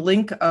put in a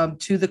link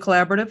to the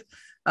collaborative.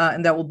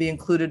 and that will be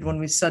included when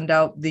we send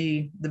out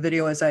the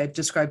video, as I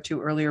described to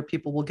you earlier.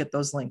 People will get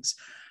those links.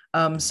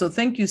 So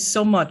thank you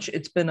so much.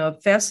 It's been a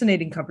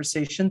fascinating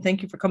conversation.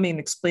 Thank you for coming and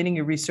explaining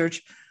your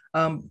research.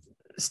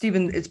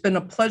 Stephen, it's been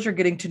a pleasure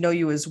getting to know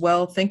you as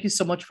well. Thank you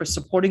so much for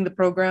supporting the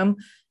program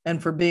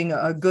and for being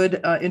a good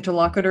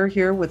interlocutor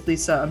here with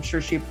Lisa. I'm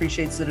sure she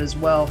appreciates it as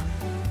well.